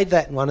played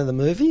that in one of the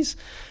movies,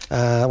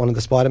 one of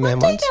the Spider-Man One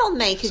day ones. they'll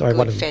make a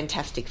good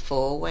Fantastic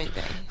Four, won't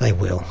they? They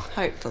will.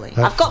 Hopefully.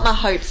 I've got my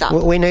hopes up.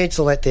 We need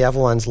to let the other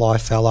ones lie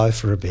fallow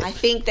for a bit. I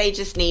think they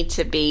just need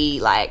to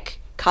be,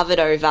 covered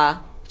over,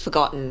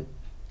 forgotten,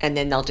 and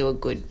then they'll do a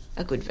good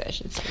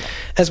version someday.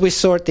 As we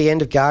saw at the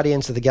end of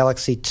Guardians of the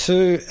Galaxy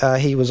 2,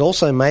 he was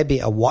also maybe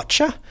a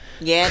Watcher.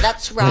 Yeah,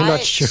 that's right. I'm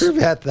not sure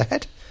about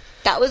that.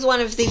 That was one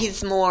of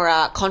his more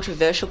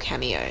controversial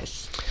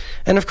cameos.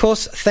 And, of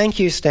course, thank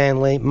you, Stan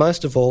Lee,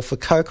 most of all, for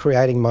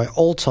co-creating my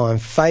all-time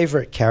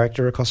favourite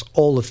character across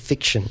all of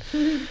fiction.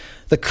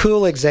 The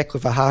cool exec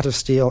with a heart of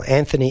steel,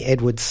 Anthony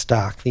Edward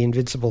Stark, the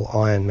invincible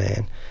Iron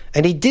Man.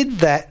 And he did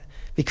that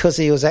because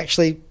he was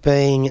actually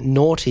being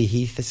naughty.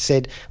 He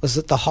said it was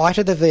at the height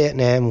of the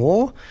Vietnam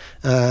War,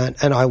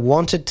 and I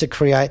wanted to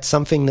create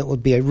something that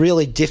would be a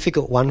really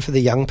difficult one for the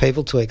young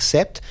people to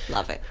accept.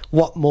 Love it.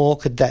 What more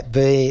could that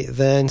be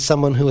than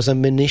someone who was a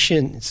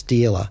munitions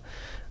dealer,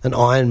 an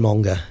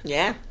ironmonger?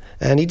 Yeah.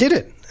 And he did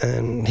it,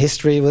 and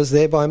history was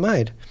thereby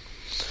made.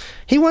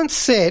 He once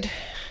said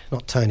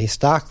not Tony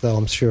Stark, though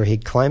I'm sure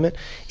he'd claim it.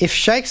 If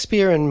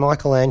Shakespeare and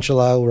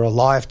Michelangelo were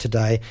alive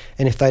today,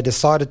 and if they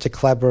decided to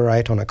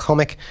collaborate on a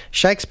comic,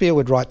 Shakespeare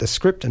would write the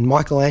script and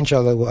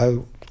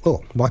Michelangelo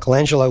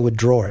would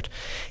draw it.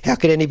 How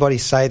could anybody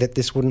say that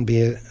this wouldn't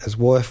be as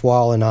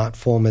worthwhile an art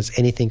form as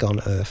anything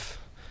on earth?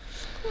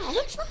 Oh,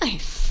 that's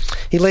nice.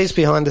 He leaves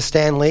behind the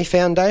Stan Lee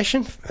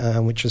Foundation,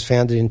 which was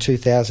founded in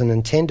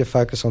 2010 to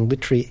focus on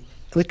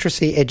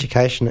literacy,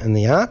 education and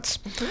the arts.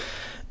 Mm-hmm.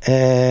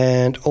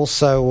 And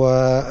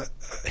also,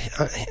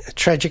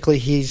 tragically,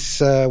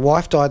 his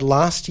wife died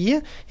last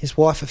year. His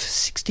wife of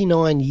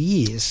 69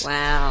 years.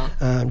 Wow.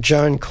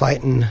 Joan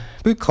Clayton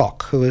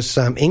Bucock, who was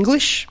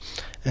English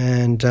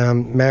and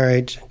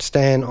married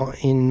Stan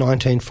in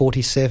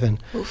 1947.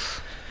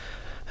 Oof.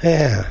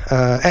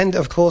 Yeah. And,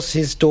 of course,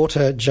 his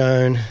daughter,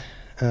 Joan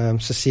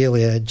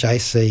Cecilia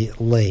J.C.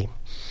 Lee.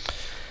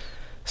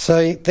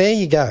 So there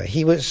you go.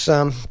 He was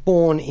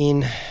born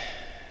in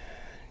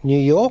New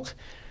York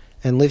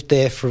and lived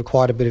there for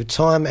quite a bit of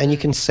time, and you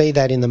can see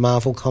that in the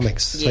Marvel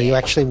comics. Yeah. So you're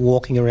actually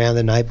walking around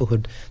the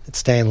neighbourhood that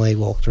Stan Lee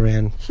walked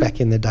around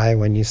back in the day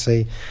when you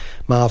see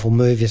Marvel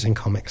movies and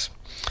comics.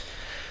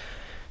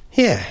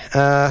 Yeah.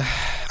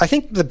 I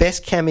think the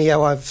best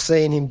cameo I've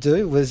seen him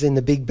do was in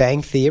The Big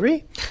Bang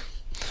Theory,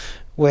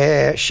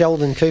 where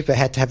Sheldon Cooper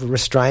had to have a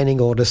restraining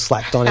order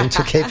slapped on him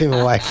to keep him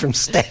away from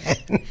Stan.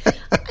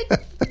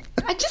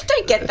 I just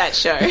don't get that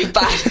show,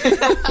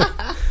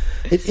 but...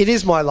 it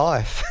is my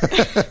life.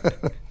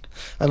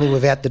 Only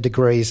without the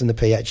degrees and the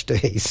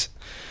PhDs.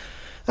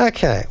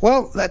 Okay,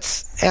 well,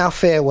 that's our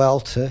farewell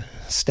to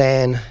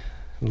Stan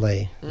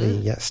Lee,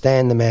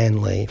 Stan the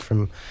Man Lee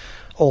from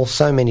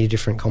so many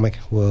different comic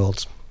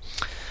worlds.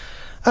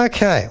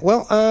 Okay,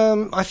 well,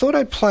 I thought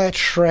I'd play a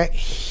track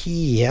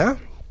here,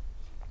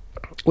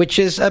 which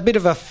is a bit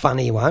of a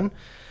funny one.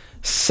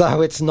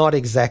 So it's not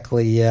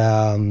exactly...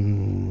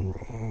 given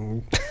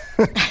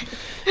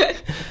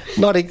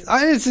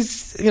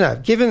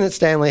that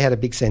Stan Lee had a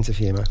big sense of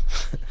humour.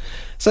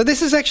 So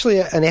this is actually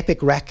an epic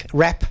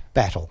rap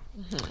battle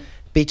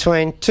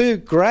between two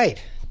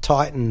great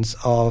titans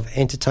of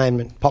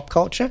entertainment pop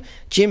culture,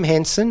 Jim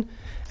Henson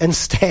and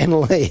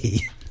Stan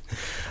Lee.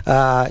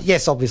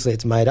 Yes, obviously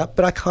it's made up,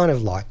 but I kind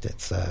of liked it,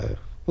 so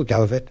we'll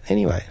go with it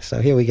anyway.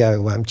 So here we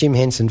go, Jim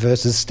Henson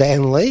versus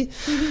Stan Lee.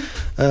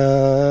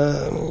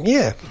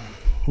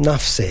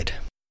 Enough said.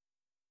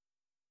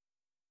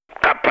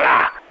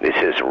 This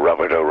is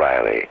Robert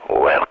O'Reilly.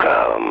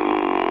 Welcome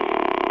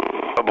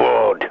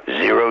aboard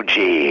Zero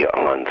G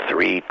on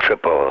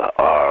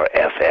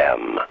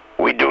 3RRR-FM.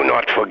 We do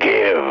not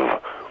forgive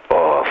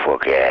or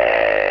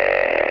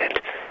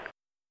forget.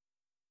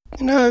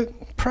 You know,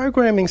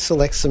 programming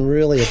selects some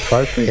really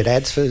appropriate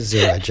ads for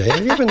Zero G.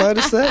 Have you ever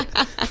noticed that?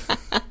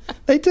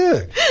 They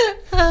do.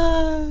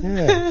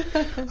 Yeah,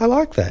 I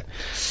like that.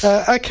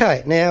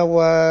 Okay,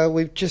 now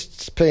we've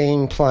just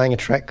been playing a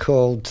track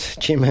called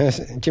Jim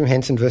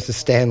Henson versus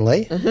Stan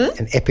Lee,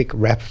 an epic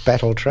rap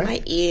battle track.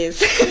 My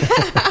ears.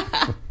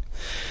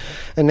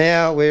 And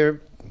now we're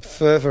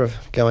further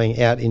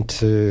going out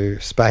into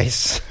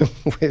space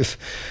with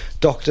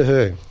Doctor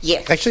Who.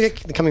 Yes. Actually,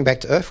 coming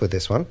back to Earth with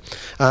this one.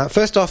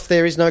 First off,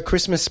 there is no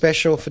Christmas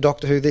special for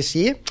Doctor Who this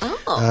year.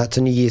 Oh. It's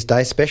a New Year's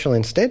Day special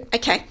instead.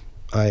 Okay.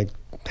 I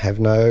have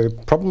no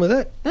problem with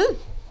it.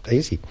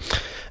 Easy.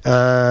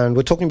 And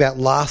we're talking about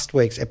last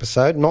week's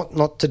episode,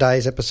 not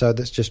today's episode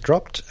that's just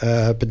dropped,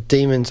 but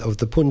Demons of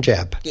the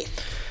Punjab,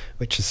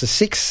 which is the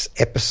 6th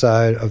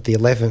episode of the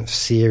 11th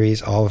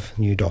series of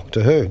New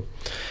Doctor Who.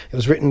 It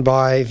was written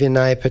by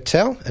Vinay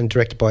Patel and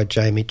directed by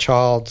Jamie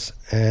Childs,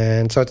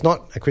 and so it's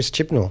not a Chris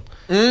Chibnall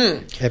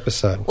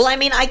episode. Well, I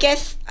mean,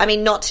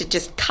 not to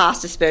just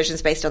cast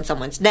aspersions based on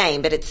someone's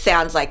name, but it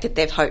sounds like that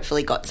they've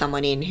hopefully got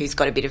someone in who's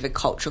got a bit of a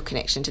cultural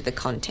connection to the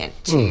content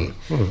to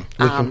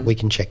we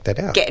can check that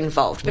out. Get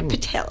involved. But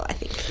Patel, I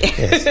think.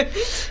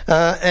 Yes.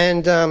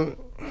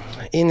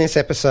 In this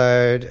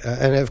episode,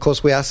 and of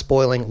course we are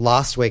spoiling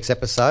last week's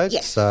episode,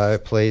 so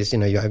please, you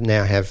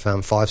now have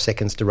 5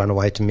 seconds to run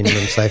away to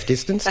minimum safe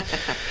distance.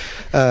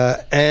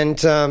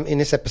 In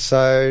this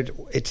episode,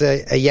 it's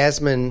a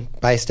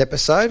Yasmin-based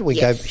episode.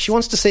 She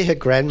wants to see her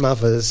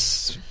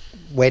grandmother's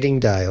wedding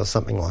day or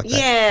something like that.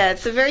 Yeah,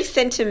 it's a very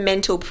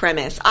sentimental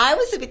premise. I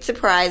was a bit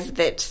surprised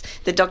that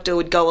the Doctor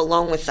would go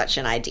along with such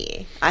an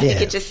idea. I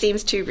think it just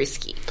seems too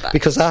risky.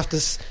 Because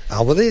there's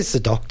the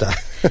Doctor.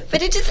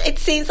 But it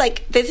seems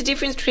like there's a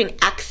difference between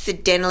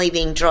accidentally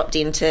being dropped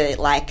into,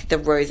 like, the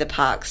Rosa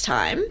Parks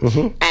time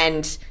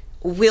and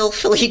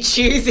willfully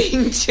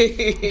choosing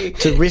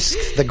to risk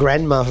the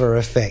grandmother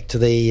effect,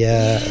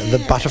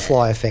 the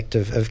butterfly effect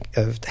of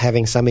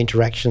having some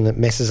interaction that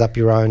messes up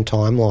your own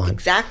timeline.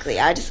 Exactly.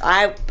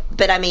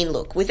 But I mean,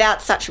 look,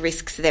 without such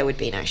risks, there would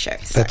be no show.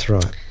 So that's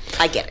right.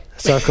 I get it.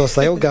 So of course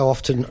they all go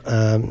off to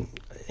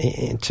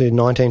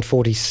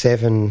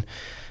 1947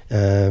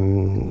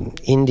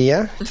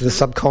 India, to the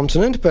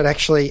subcontinent, but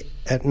actually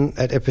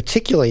at a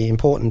particularly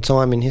important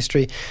time in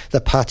history,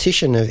 the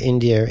partition of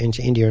India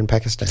into India and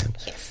Pakistan.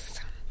 Yes.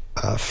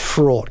 a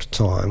fraught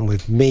time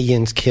with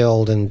millions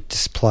killed and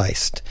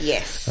displaced.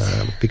 Yes.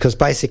 Because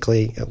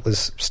basically it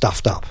was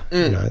stuffed up,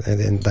 you know, and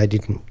then they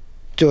didn't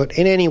do it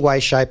in any way,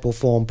 shape or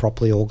form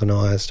properly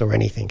organised or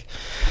anything.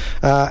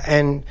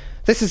 And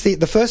this is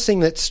the first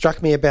thing that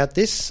struck me about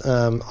this.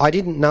 I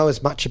didn't know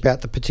as much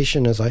about the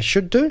petition as I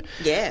should do.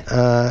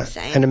 Yeah,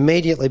 same. And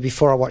immediately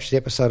before I watched the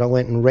episode, I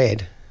went and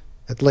read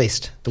at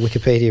least the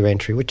Wikipedia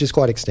entry, which is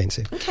quite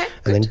extensive. Okay,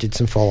 and then did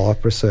some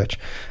follow-up research.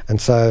 And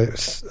so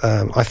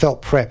I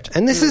felt prepped.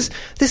 And this is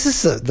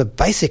the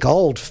basic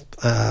old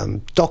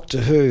Doctor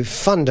Who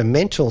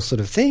fundamental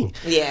sort of thing.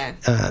 Yeah.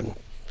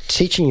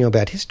 Teaching you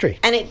about history.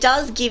 And it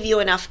does give you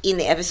enough in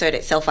the episode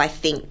itself, I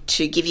think,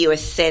 to give you a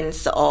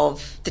sense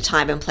of the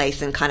time and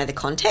place and kind of the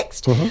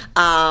context.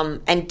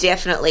 And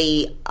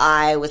definitely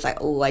I was like,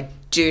 oh, I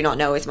do not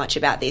know as much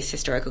about this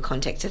historical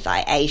context as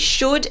I A,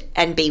 should,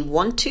 and B,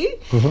 want to.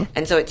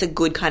 And so it's a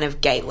good kind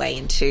of gateway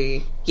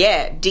into,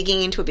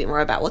 digging into a bit more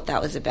about what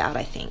that was about,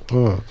 I think.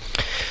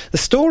 The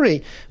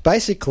story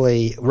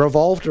basically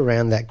revolved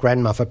around that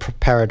grandmother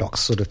paradox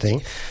sort of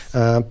thing,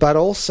 but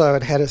also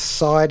it had a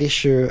side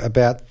issue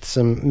about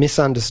some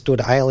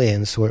misunderstood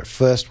aliens who at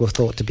first were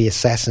thought to be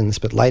assassins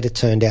but later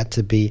turned out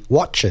to be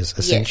watchers,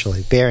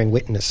 essentially, bearing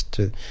witness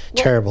to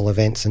terrible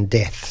events and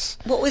deaths.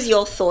 What was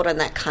your thought on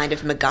that kind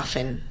of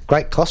MacGuffin?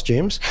 Great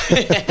costumes.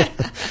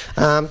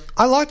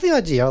 I like the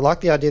idea. I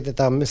like the idea that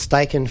they were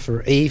mistaken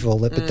for evil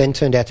but then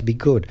turned out to be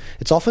good.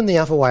 It's often the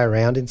other way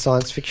around in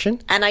science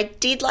fiction. And I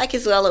did like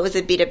as well, it was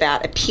a bit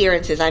about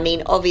appearances. I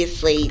mean,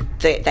 obviously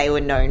they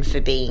were known for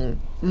being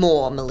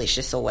more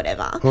malicious or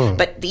whatever.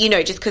 But, you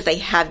know, just because they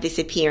have this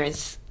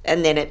appearance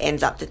and then it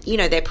ends up that, you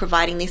know, they're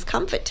providing this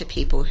comfort to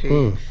people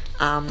who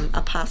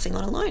are passing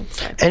on alone.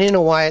 So. And in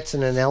a way, it's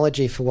an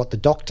analogy for what the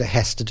Doctor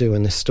has to do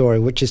in this story,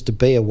 which is to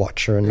be a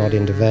watcher and not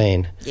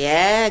intervene.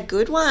 Yeah,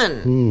 good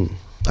one.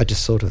 I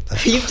just thought of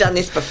that. You've done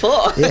this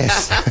before.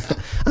 Yes.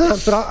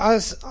 But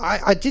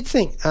I did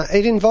think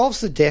it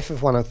involves the death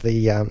of one of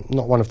the,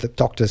 not one of the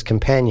Doctor's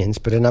companions,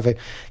 but another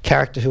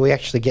character who we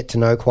actually get to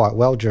know quite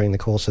well during the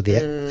course of the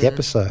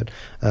episode,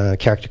 a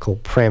character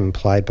called Prem,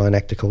 played by an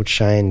actor called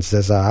Shane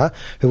Zazar,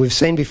 who we've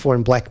seen before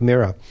in Black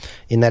Mirror,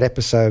 in that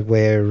episode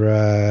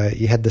where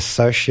you had the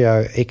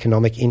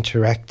socio-economic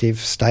interactive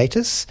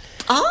status.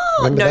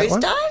 Oh,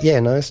 Nosedive? Yeah,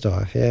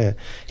 Nosedive, yeah.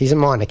 He's a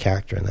minor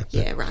character in that.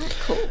 Yeah, right,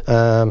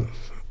 cool.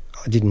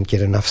 I didn't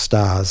get enough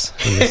stars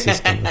in the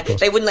system, of course.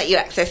 They wouldn't let you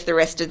access the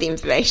rest of the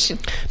information.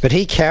 But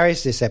he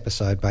carries this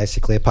episode,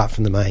 basically, apart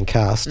from the main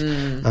cast,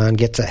 and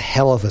gets a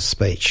hell of a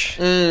speech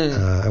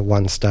at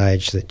one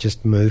stage that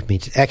just moved me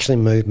to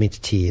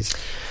tears.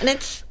 And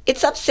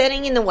it's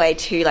upsetting in the way,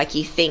 too, like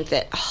you think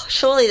that,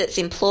 surely that's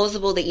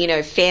implausible that, you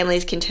know,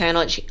 families can turn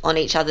on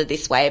each other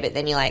this way, but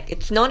then you're like,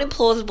 it's not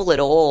implausible at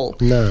all.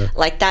 No.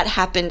 Like, that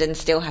happened and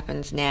still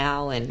happens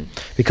now. And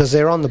because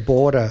they're on the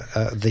border,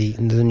 the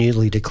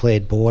newly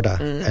declared border,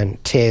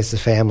 and tears the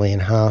family in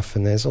half,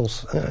 and there's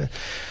also...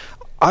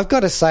 I've got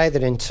to say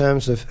that in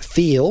terms of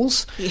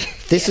feels,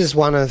 this is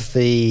one of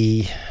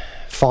the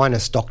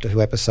finest Doctor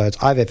Who episodes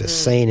I've ever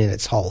seen in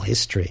its whole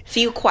history. So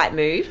you were quite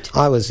moved?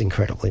 I was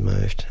incredibly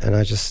moved, and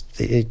it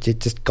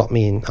just got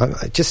me in.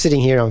 Just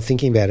sitting here, I'm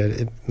thinking about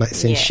it. It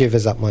sends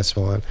shivers up my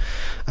spine.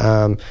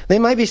 There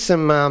may be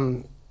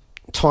some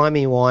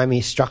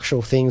timey-wimey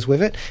structural things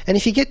with it, and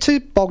if you get too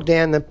bogged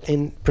down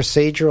in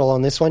procedural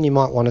on this one, you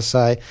might want to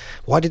say,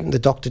 why didn't the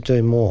Doctor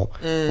do more?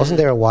 Wasn't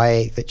there a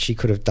way that she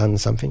could have done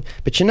something?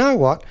 But you know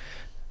what?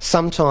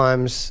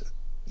 Sometimes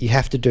you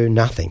have to do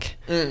nothing.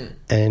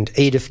 And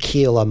Edith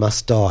Keeler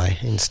must die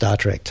in Star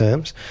Trek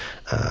terms.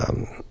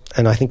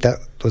 And I think that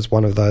was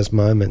one of those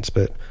moments.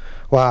 But,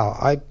 wow,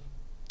 I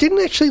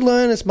didn't actually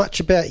learn as much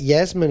about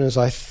Yasmin as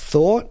I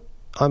thought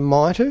I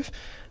might have.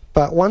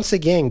 But once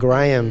again,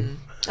 Graham...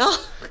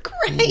 Oh,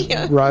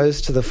 Graham. Rose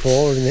to the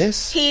fore in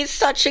this. He's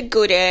such a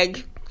good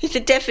egg. He's the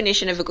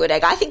definition of a good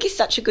egg. I think he's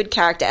such a good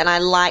character, and I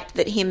liked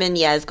that him and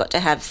Yaz got to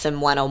have some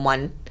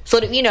one-on-one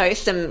sort of, you know,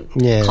 some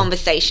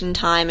conversation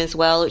time as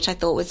well, which I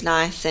thought was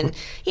nice. And,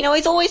 you know,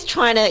 he's always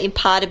trying to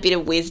impart a bit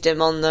of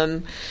wisdom on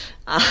them.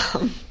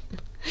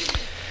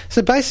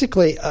 So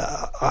basically,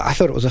 I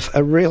thought it was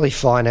a really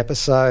fine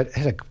episode. It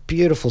had a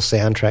beautiful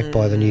soundtrack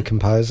by the new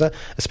composer,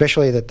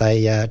 especially that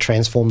they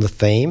transformed the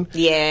theme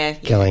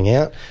going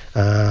out.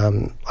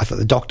 I thought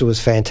the Doctor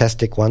was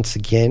fantastic once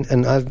again.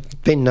 And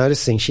I've been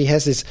noticing she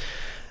has this...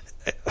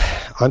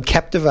 I'm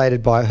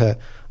captivated by her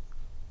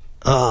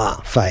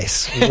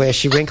face, where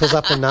she wrinkles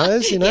up her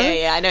nose, you know?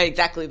 Yeah, I know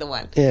exactly the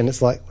one. Yeah, and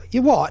it's like,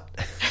 you what?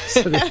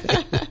 Sort of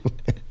thing.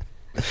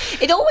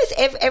 It always,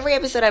 every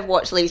episode I've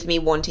watched leaves me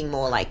wanting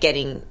more, like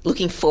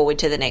looking forward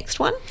to the next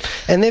one.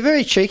 And they're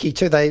very cheeky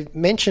too. They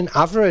mention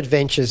other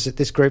adventures that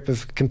this group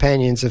of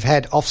companions have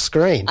had off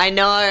screen. I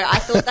know, I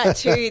thought that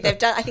too.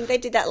 I think they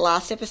did that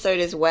last episode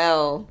as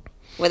well,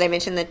 where they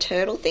mentioned the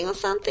turtle thing or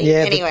something.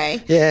 Yeah.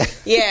 Anyway. Yeah.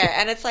 Yeah,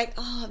 and it's like,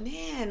 oh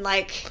man,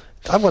 like...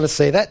 I want to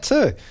see that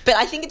too. But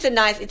I think it's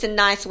a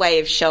nice way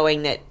of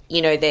showing that,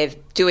 you know, they're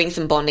doing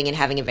some bonding and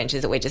having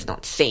adventures that we're just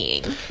not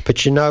seeing.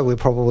 But, you know, we'll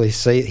probably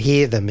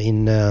hear them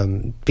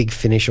in Big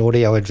Finish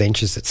audio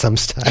adventures at some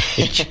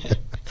stage.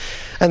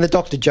 And the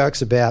Doctor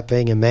jokes about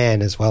being a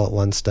man as well at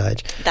one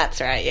stage. That's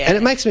right, yeah. And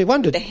it makes me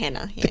wonder, the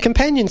henna, yeah. The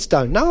companions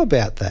don't know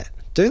about that,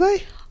 do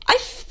they? I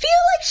feel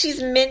like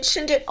she's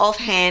mentioned it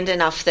offhand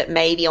enough that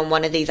maybe on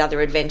one of these other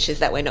adventures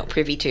that we're not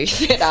privy to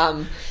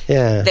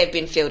that they've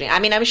been filled in. I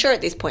mean, I'm sure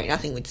at this point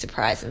nothing would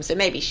surprise them, so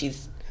maybe she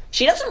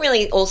doesn't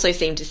really also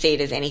seem to see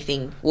it as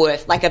anything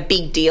worth, like a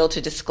big deal to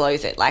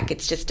disclose it, like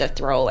it's just a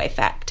throwaway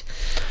fact.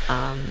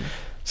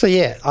 So,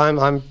 yeah,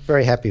 I'm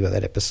very happy with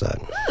that episode.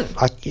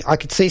 I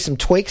could see some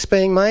tweaks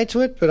being made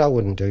to it, but I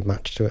wouldn't do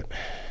much to it,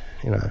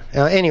 you know.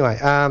 Anyway,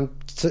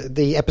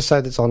 the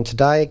episode that's on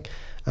today,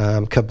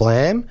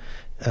 Kablam,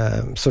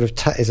 sort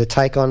of is a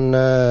take on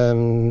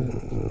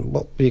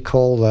what do you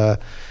call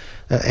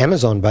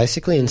Amazon,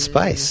 basically, in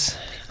space.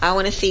 I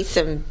want to see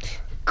some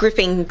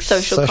gripping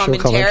social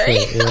commentary.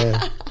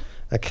 Yeah.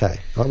 Okay.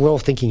 We're all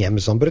thinking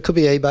Amazon, but it could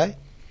be eBay.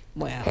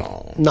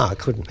 Well, no, it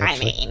couldn't.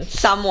 Actually. I mean,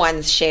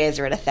 someone's shares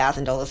are at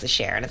 $1,000 a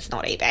share, and it's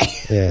not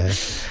eBay. Yeah.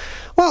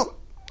 Well,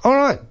 all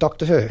right,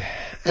 Doctor Who,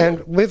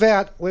 and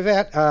without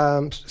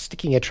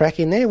sticking a track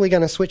in there, we're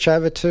going to switch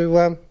over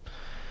to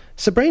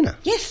Sabrina.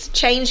 Yes,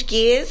 change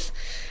gears.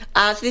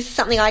 So this is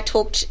something I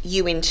talked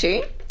you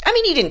into. I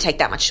mean, you didn't take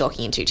that much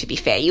talking into, to be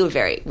fair. You were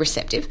very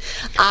receptive.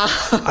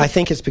 I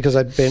think it's because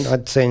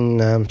I'd seen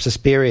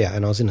Suspiria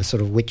and I was in a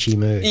sort of witchy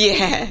mood.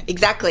 Yeah,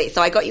 exactly.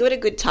 So I got you at a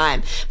good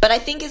time. But I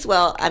think as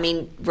well, I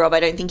mean, Rob, I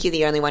don't think you're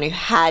the only one who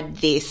had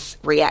this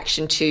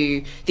reaction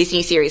to this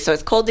new series. So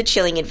it's called The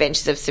Chilling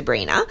Adventures of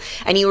Sabrina.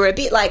 And you were a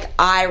bit like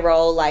eye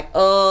roll, like,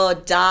 oh,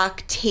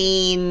 dark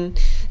teen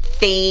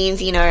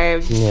themes, you know,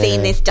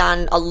 seen this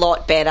done a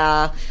lot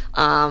better.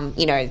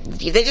 You know,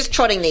 they're just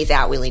trotting these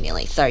out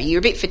willy-nilly. So you're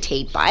a bit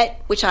fatigued by it,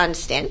 which I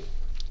understand.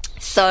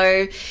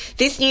 So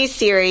this new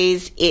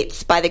series,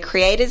 it's by the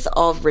creators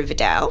of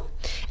Riverdale.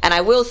 And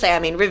I will say, I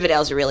mean,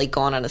 Riverdale's really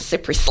gone on a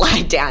slippery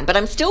slide down, but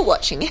I'm still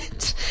watching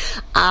it.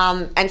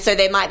 And so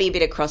there might be a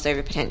bit of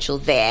crossover potential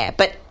there.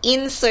 But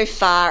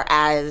insofar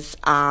as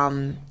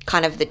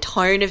kind of the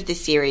tone of the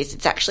series,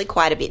 it's actually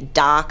quite a bit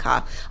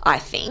darker, I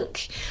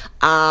think.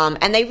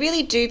 And they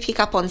really do pick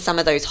up on some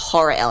of those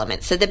horror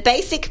elements. So the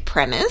basic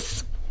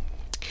premise...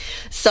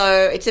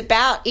 So it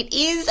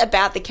is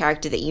about the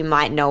character that you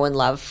might know and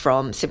love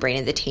from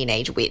Sabrina the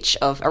Teenage Witch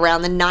of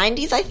around the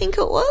 90s, I think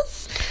it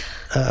was.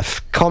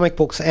 Comic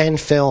books and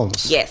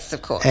films. Yes,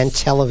 of course. And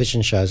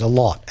television shows, a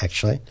lot,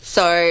 actually.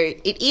 So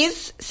it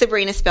is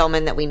Sabrina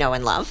Spellman that we know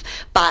and love,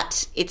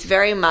 but it's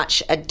very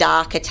much a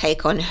darker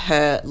take on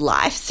her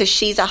life. So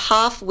she's a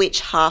half witch,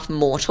 half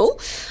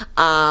mortal,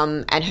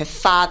 and her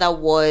father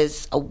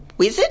was a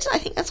wizard, I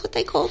think that's what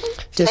they call them.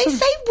 Do they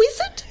say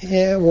wizard?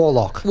 Yeah,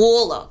 warlock.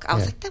 Warlock. I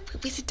was like,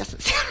 that wizard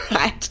doesn't sound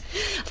right.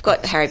 I've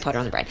got Harry Potter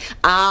on the brain.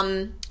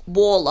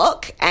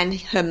 Warlock,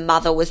 and her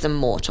mother was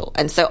immortal.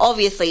 And so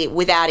obviously,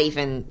 without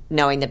even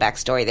knowing the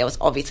backstory, there was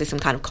obviously some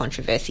kind of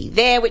controversy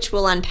there, which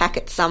we'll unpack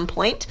at some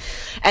point.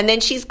 And then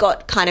she's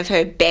got kind of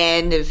her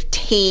band of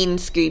teen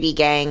Scooby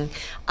gang,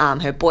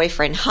 her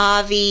boyfriend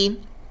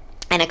Harvey,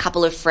 and a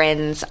couple of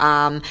friends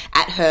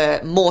at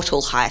her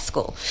mortal high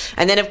school.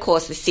 And then, of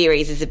course, the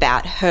series is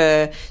about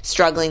her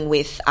struggling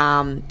with,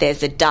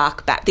 there's a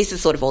dark this is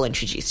sort of all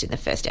introduced in the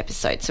first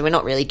episode, so we're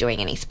not really doing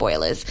any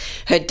spoilers.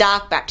 Her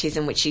dark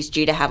baptism, which she's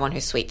due to have on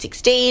her Sweet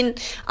 16,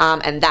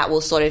 and that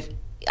will sort of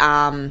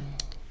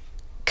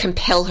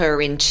compel her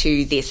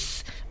into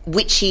this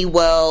witchy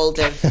world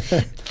of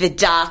the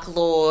Dark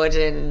Lord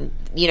and,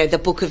 you know, the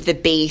Book of the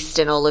Beast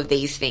and all of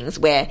these things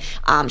where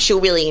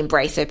she'll really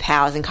embrace her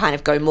powers and kind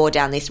of go more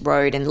down this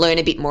road and learn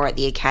a bit more at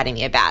the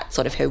academy about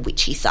sort of her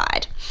witchy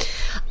side.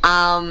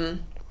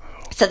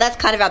 So that's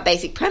kind of our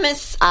basic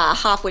premise,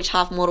 half witch,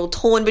 half mortal,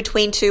 torn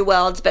between two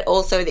worlds, but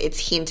also it's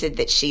hinted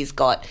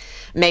that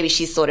maybe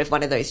she's sort of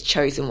one of those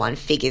chosen one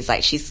figures.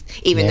 Like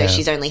though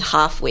she's only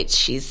half witch,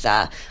 she's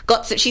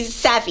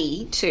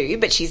savvy too,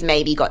 but she's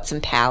maybe got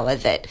some power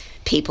that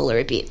people are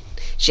a bit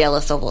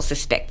jealous of or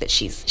suspect that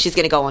she's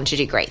going to go on to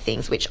do great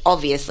things, which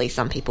obviously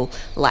some people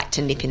like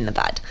to nip in the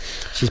bud.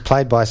 She's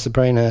played by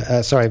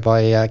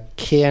by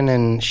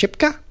Kiernan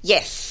Shipka.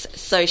 Yes,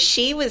 so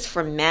she was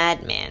from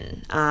Mad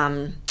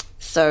Men.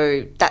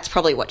 So that's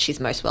probably what she's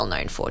most well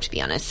known for, to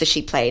be honest. So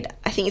she played,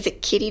 I think, is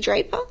it Kitty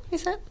Draper?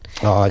 Is that?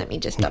 Let me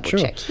just double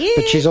check here.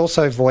 But she's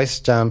also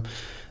voiced the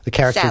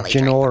character Sally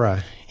Jinora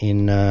Draper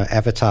in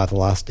Avatar: The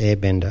Last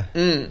Airbender.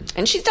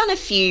 And she's done a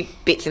few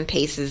bits and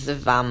pieces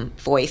of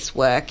voice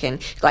work,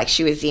 and like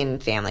she was in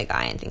Family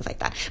Guy and things like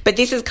that. But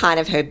this is kind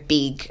of her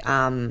big.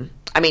 I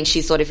mean,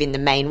 she's sort of in the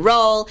main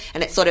role,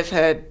 and it's sort of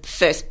her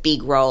first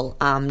big role.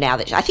 Now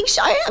that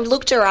I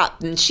looked her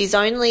up, and she's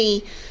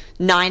only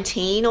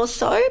 19 or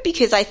so,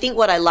 because I think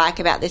what I like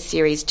about this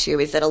series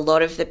too is that a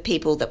lot of the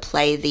people that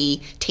play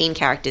the teen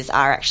characters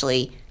are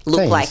actually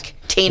look like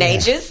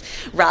teenagers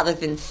rather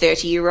than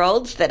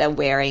 30-year-olds that are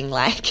wearing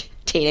like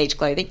teenage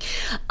clothing.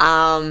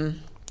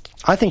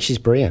 I think she's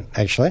brilliant,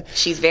 actually.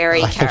 She's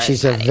very charismatic. I think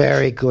she's a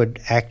very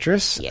good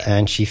actress,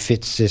 and she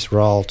fits this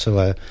role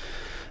to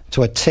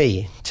a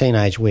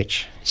teenage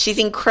witch. She's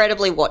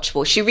incredibly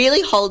watchable. She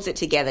really holds it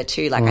together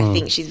too. Like, I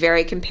think she's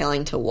very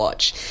compelling to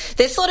watch.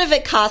 There's sort of a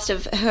cast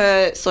of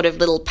her sort of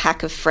little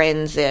pack of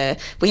friends. I'm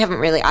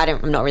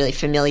not really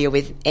familiar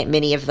with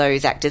many of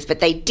those actors, but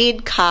they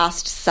did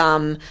cast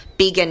some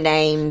bigger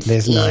names.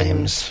 There's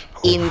names.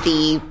 In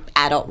the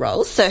adult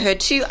roles. So her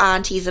two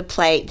aunties are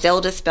played,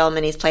 Zelda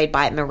Spellman is played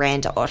by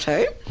Miranda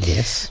Otto.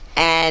 Yes.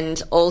 And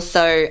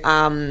also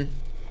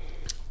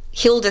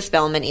Hilda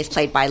Spellman is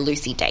played by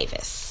Lucy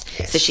Davis.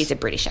 Yes. So she's a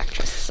British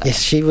actress. So.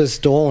 Yes, she was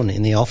Dawn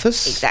in The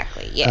Office.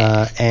 Exactly,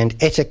 yeah.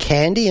 And Etta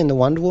Candy in the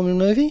Wonder Woman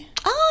movie.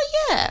 Oh,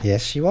 yeah.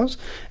 Yes, she was.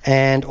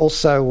 And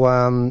also,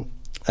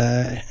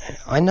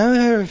 I know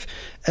her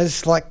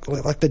as like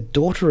the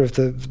daughter of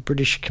the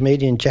British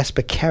comedian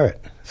Jasper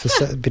Carrot.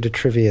 So a bit of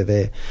trivia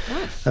there.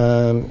 Nice.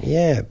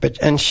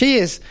 And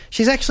she's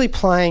actually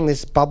playing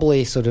this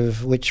bubbly sort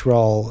of witch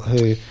role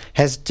who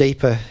has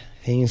deeper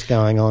things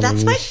going on.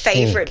 That's my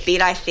favourite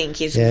bit, I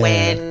think, is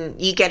when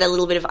you get a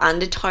little bit of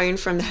undertone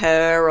from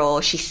her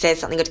or she says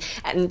something good.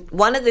 And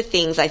one of the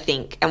things I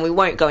think, and we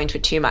won't go into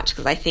it too much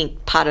because I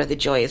think part of the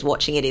joy is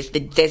watching it is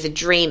there's a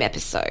dream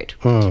episode.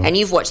 And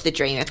you've watched the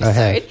dream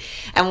episode.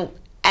 And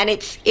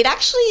it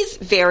actually is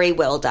very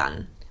well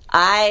done.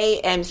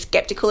 I am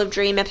sceptical of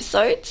dream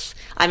episodes.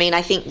 I mean,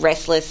 I think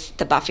Restless,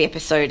 the Buffy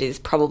episode, is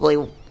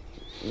probably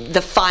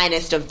the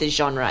finest of the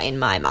genre in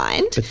my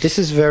mind. But this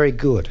is very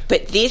good.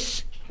 But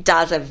this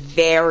does a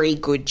very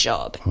good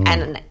job.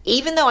 And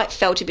even though it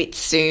felt a bit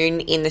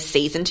soon in the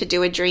season to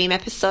do a dream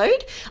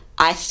episode,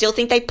 I still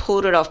think they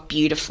pulled it off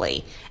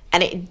beautifully.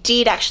 And it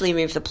did actually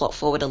move the plot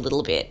forward a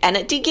little bit. And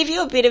it did give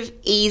you a bit of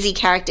easy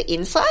character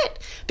insight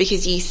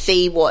because you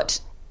see what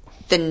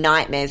the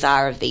nightmares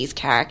are of these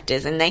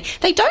characters, and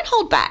they don't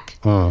hold back.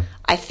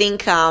 I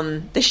think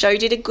the show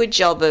did a good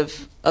job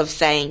of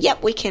saying,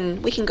 yep, we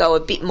can go a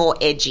bit more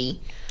edgy.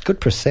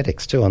 Good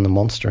prosthetics too on the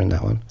monster in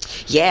that one.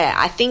 Yeah,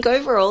 I think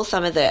overall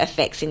some of the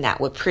effects in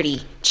that were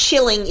pretty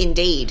chilling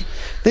indeed.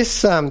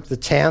 This the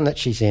town that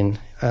she's in,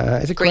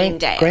 is it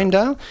Greendale?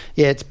 Greendale?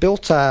 Yeah, it's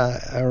built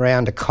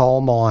around a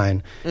coal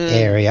mine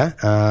area,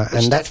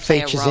 and that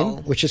features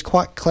in, which is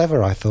quite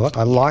clever, I thought.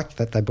 I liked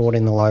that they brought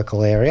in the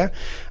local area.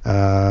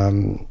 I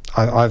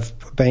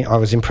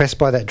was impressed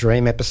by that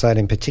dream episode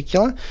in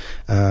particular.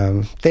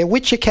 Their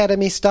Witch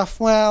Academy stuff,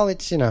 well,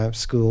 it's,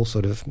 school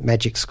sort of,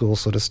 magic school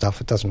sort of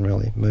stuff. It doesn't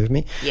really move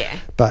me. Yeah.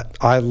 But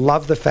I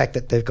love the fact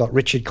that they've got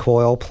Richard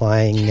Coyle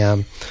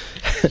playing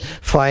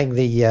playing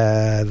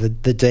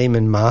the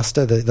demon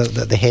master,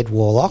 the head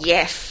warlock.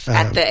 Yes,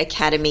 at the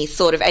academy,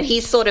 sort of. And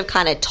he's sort of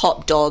kind of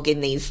top dog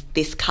in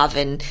this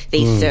coven,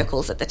 these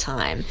circles at the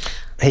time.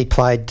 He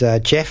played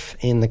Jeff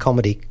in the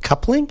comedy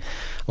Coupling,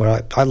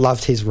 where I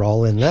loved his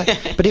role in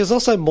that. But he was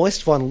also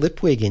Moist von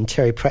Lipwig in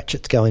Terry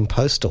Pratchett's Going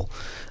Postal.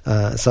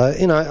 And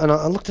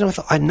I looked at him and I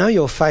thought, I know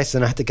your face,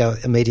 and I had to go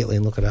immediately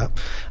and look it up.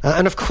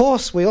 And, of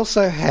course, we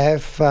also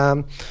have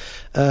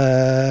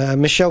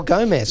Michelle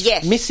Gomez,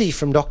 Missy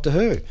from Doctor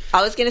Who.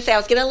 I was going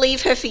to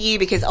leave her for you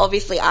because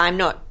obviously I'm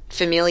not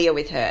familiar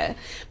with her,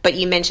 but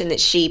you mentioned that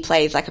she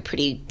plays like a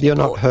pretty... You're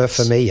not her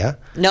familiar.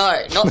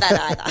 No, not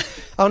that either.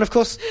 And of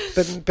course,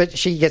 but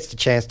she gets the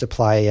chance to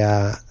play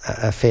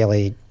a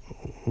fairly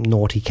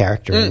naughty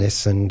character in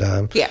this, and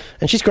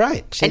she's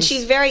great. And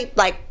she's very,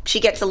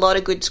 she gets a lot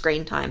of good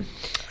screen time.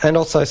 And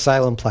also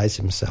Salem plays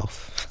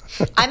himself.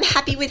 I'm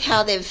happy with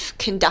how they've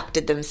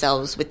conducted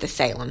themselves with the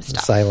Salem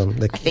stuff.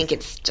 I think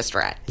it's just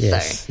right.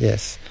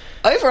 Yes.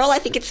 Overall, I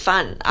think it's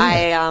fun.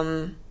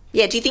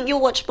 Yeah. Do you think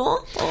you'll watch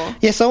more? Or?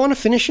 Yes, I want to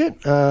finish it.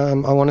 I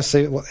want to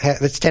see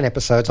it's 10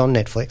 episodes on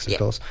Netflix, of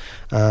course.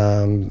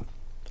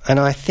 And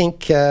I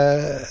think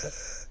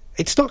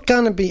it's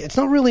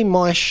not really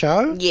my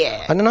show.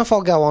 Yeah. I don't know if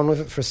I'll go on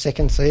with it for a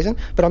second season,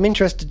 but I'm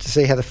interested to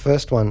see how the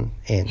first one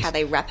ends. How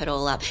they wrap it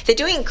all up. They're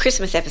doing a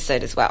Christmas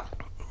episode as well.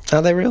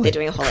 Are they really? They're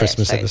doing a whole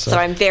Christmas episode. So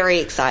I'm very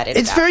excited.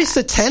 It's very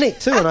satanic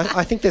too, and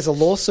I think there's a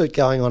lawsuit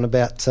going on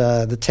about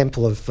the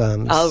Temple of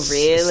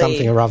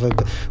something or other,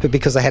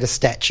 because they had a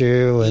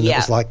statue and it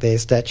was like their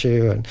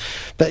statue,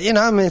 but it's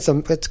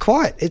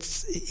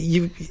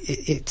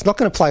not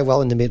going to play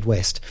well in the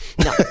Midwest.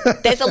 No,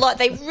 there's a lot.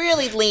 They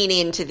really lean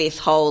into this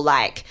whole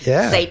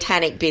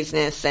satanic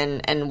business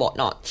and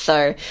whatnot.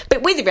 So,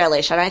 but with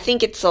relish, and I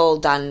think it's all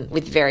done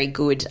with very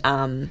good.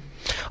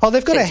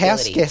 They've got a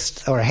house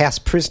guest or a house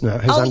prisoner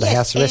who's under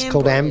house arrest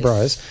called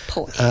Ambrose,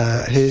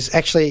 who's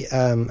actually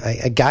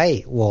a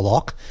gay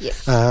warlock.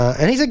 Yes.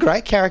 And he's a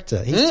great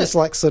character. He's just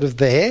sort of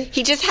there.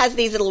 He just has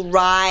these little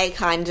wry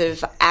kind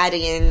of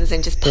add-ins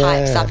and just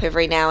pipes up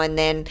every now and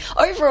then.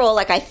 Overall,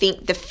 I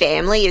think the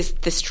family is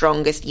the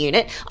strongest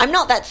unit. I'm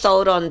not that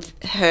sold on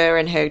her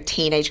and her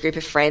teenage group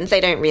of friends. They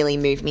don't really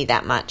move me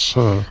that much.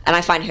 And I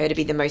find her to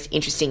be the most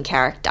interesting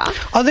character.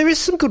 Oh, there is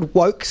some good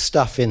woke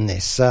stuff in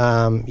this.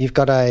 You've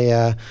got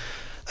a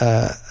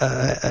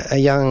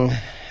young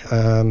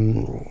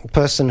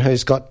person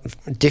who's got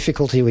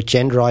difficulty with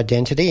gender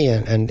identity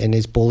and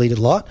is bullied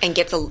a lot. And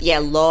gets a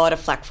lot of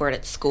flack for it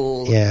at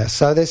school. Yeah,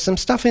 so there's some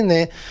stuff in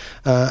there,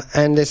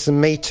 and there's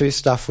some Me Too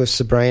stuff with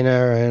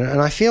Sabrina,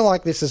 and I feel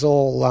like this is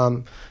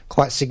all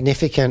quite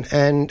significant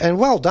and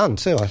well done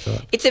too, I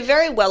thought. It's a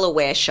very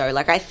well-aware show.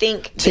 Like, I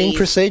think... Teen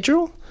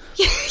procedural?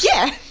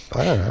 Yeah.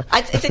 I don't know.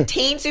 It's a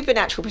teen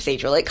supernatural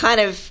procedural. It kind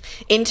of,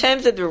 in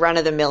terms of the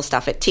run-of-the-mill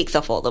stuff, it ticks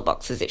off all the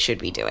boxes it should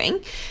be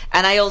doing.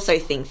 And I also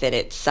think that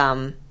it's,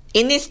 in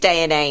this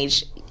day and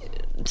age,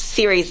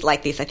 series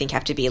like this, I think,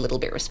 have to be a little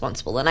bit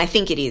responsible. And I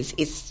think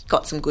it's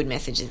got some good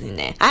messages in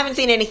there. I haven't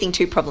seen anything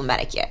too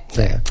problematic yet.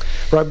 So. Yeah.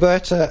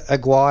 Roberta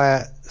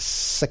Aguirre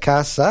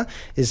Sacasa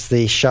is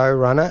the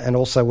showrunner and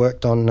also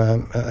worked on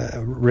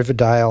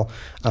Riverdale,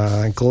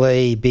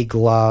 Glee, Big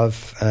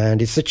Love,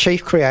 and is the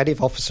chief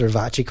creative officer of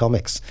Archie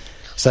Comics.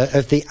 So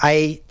of the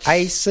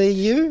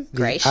ACU,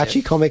 the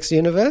Archie Comics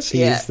universe,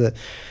 he is the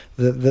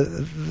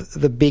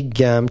big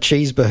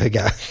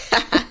cheeseburger.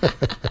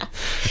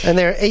 And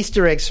there are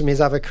Easter eggs from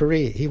his other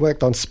career. He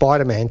worked on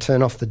Spider-Man,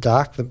 Turn Off the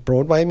Dark, the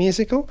Broadway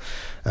musical.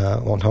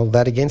 Won't hold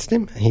that against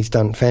him. He's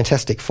done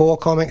Fantastic Four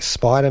comics,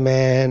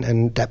 Spider-Man,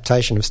 and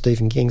adaptation of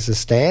Stephen King's The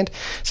Stand.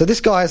 So this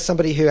guy is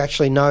somebody who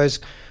actually knows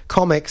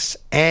comics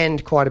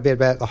and quite a bit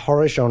about the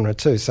horror genre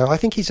too. So I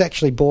think he's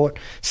actually brought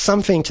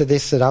something to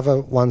this that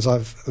other ones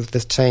of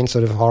this teen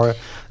sort of horror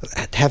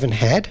haven't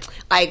had.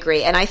 I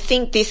agree, and I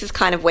think this is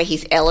kind of where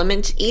his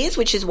element is,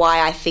 which is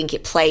why I think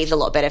it plays a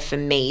lot better for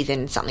me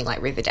than something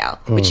like Riverdale,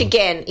 which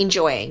again,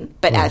 enjoying,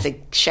 but as a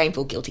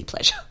shameful guilty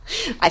pleasure.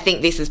 I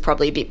think this is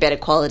probably a bit better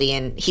quality,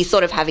 and he's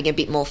sort of having a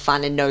bit more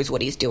fun and knows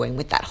what he's doing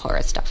with that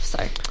horror stuff.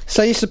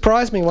 So you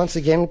surprised me once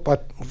again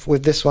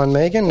with this one,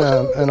 Megan,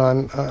 and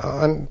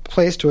I'm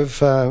pleased to have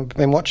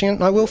been watching it,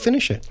 and I will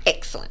finish it.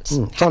 Excellent.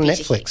 It's on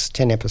Netflix,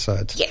 10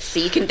 episodes. Yes,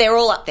 so they're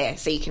all up there,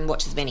 so you can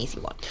watch as many as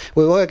you want.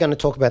 We were going to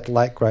talk about the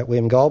late, great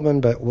William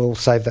Goldman, but we'll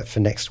save that for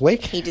next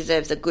week. He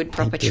deserves a good,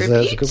 proper tribute. He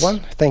deserves a good one.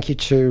 Thank you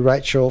to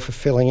Rachel for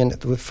filling in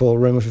for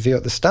Room of Review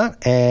at the start,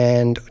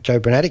 and Joe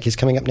Brunatic is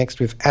coming up next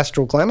with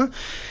Astral Glamour.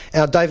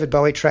 Our David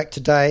Bowie track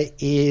today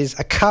is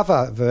a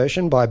cover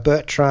version by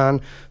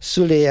Bertrand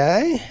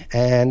Soulier,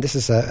 and this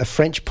is a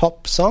French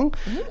pop song,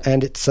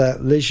 and it's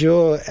Le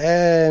Jour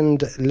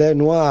and Le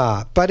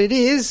Noir, but it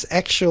is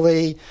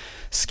actually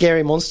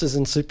Scary Monsters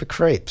and Super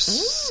Creeps.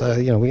 So,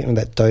 we're getting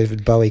that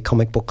David Bowie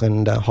comic book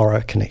and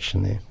horror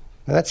connection there.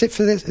 And that's it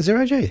for this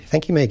Zero G.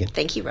 Thank you, Megan.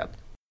 Thank you, Rob.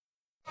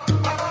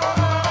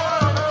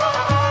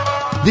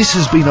 This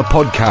has been a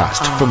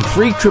podcast from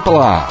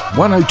 3RRR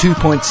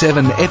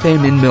 102.7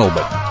 FM in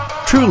Melbourne.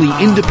 Truly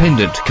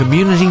independent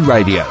community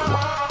radio.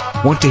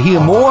 Want to hear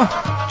more?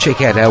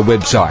 Check out our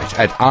website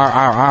at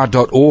rrr.org.au.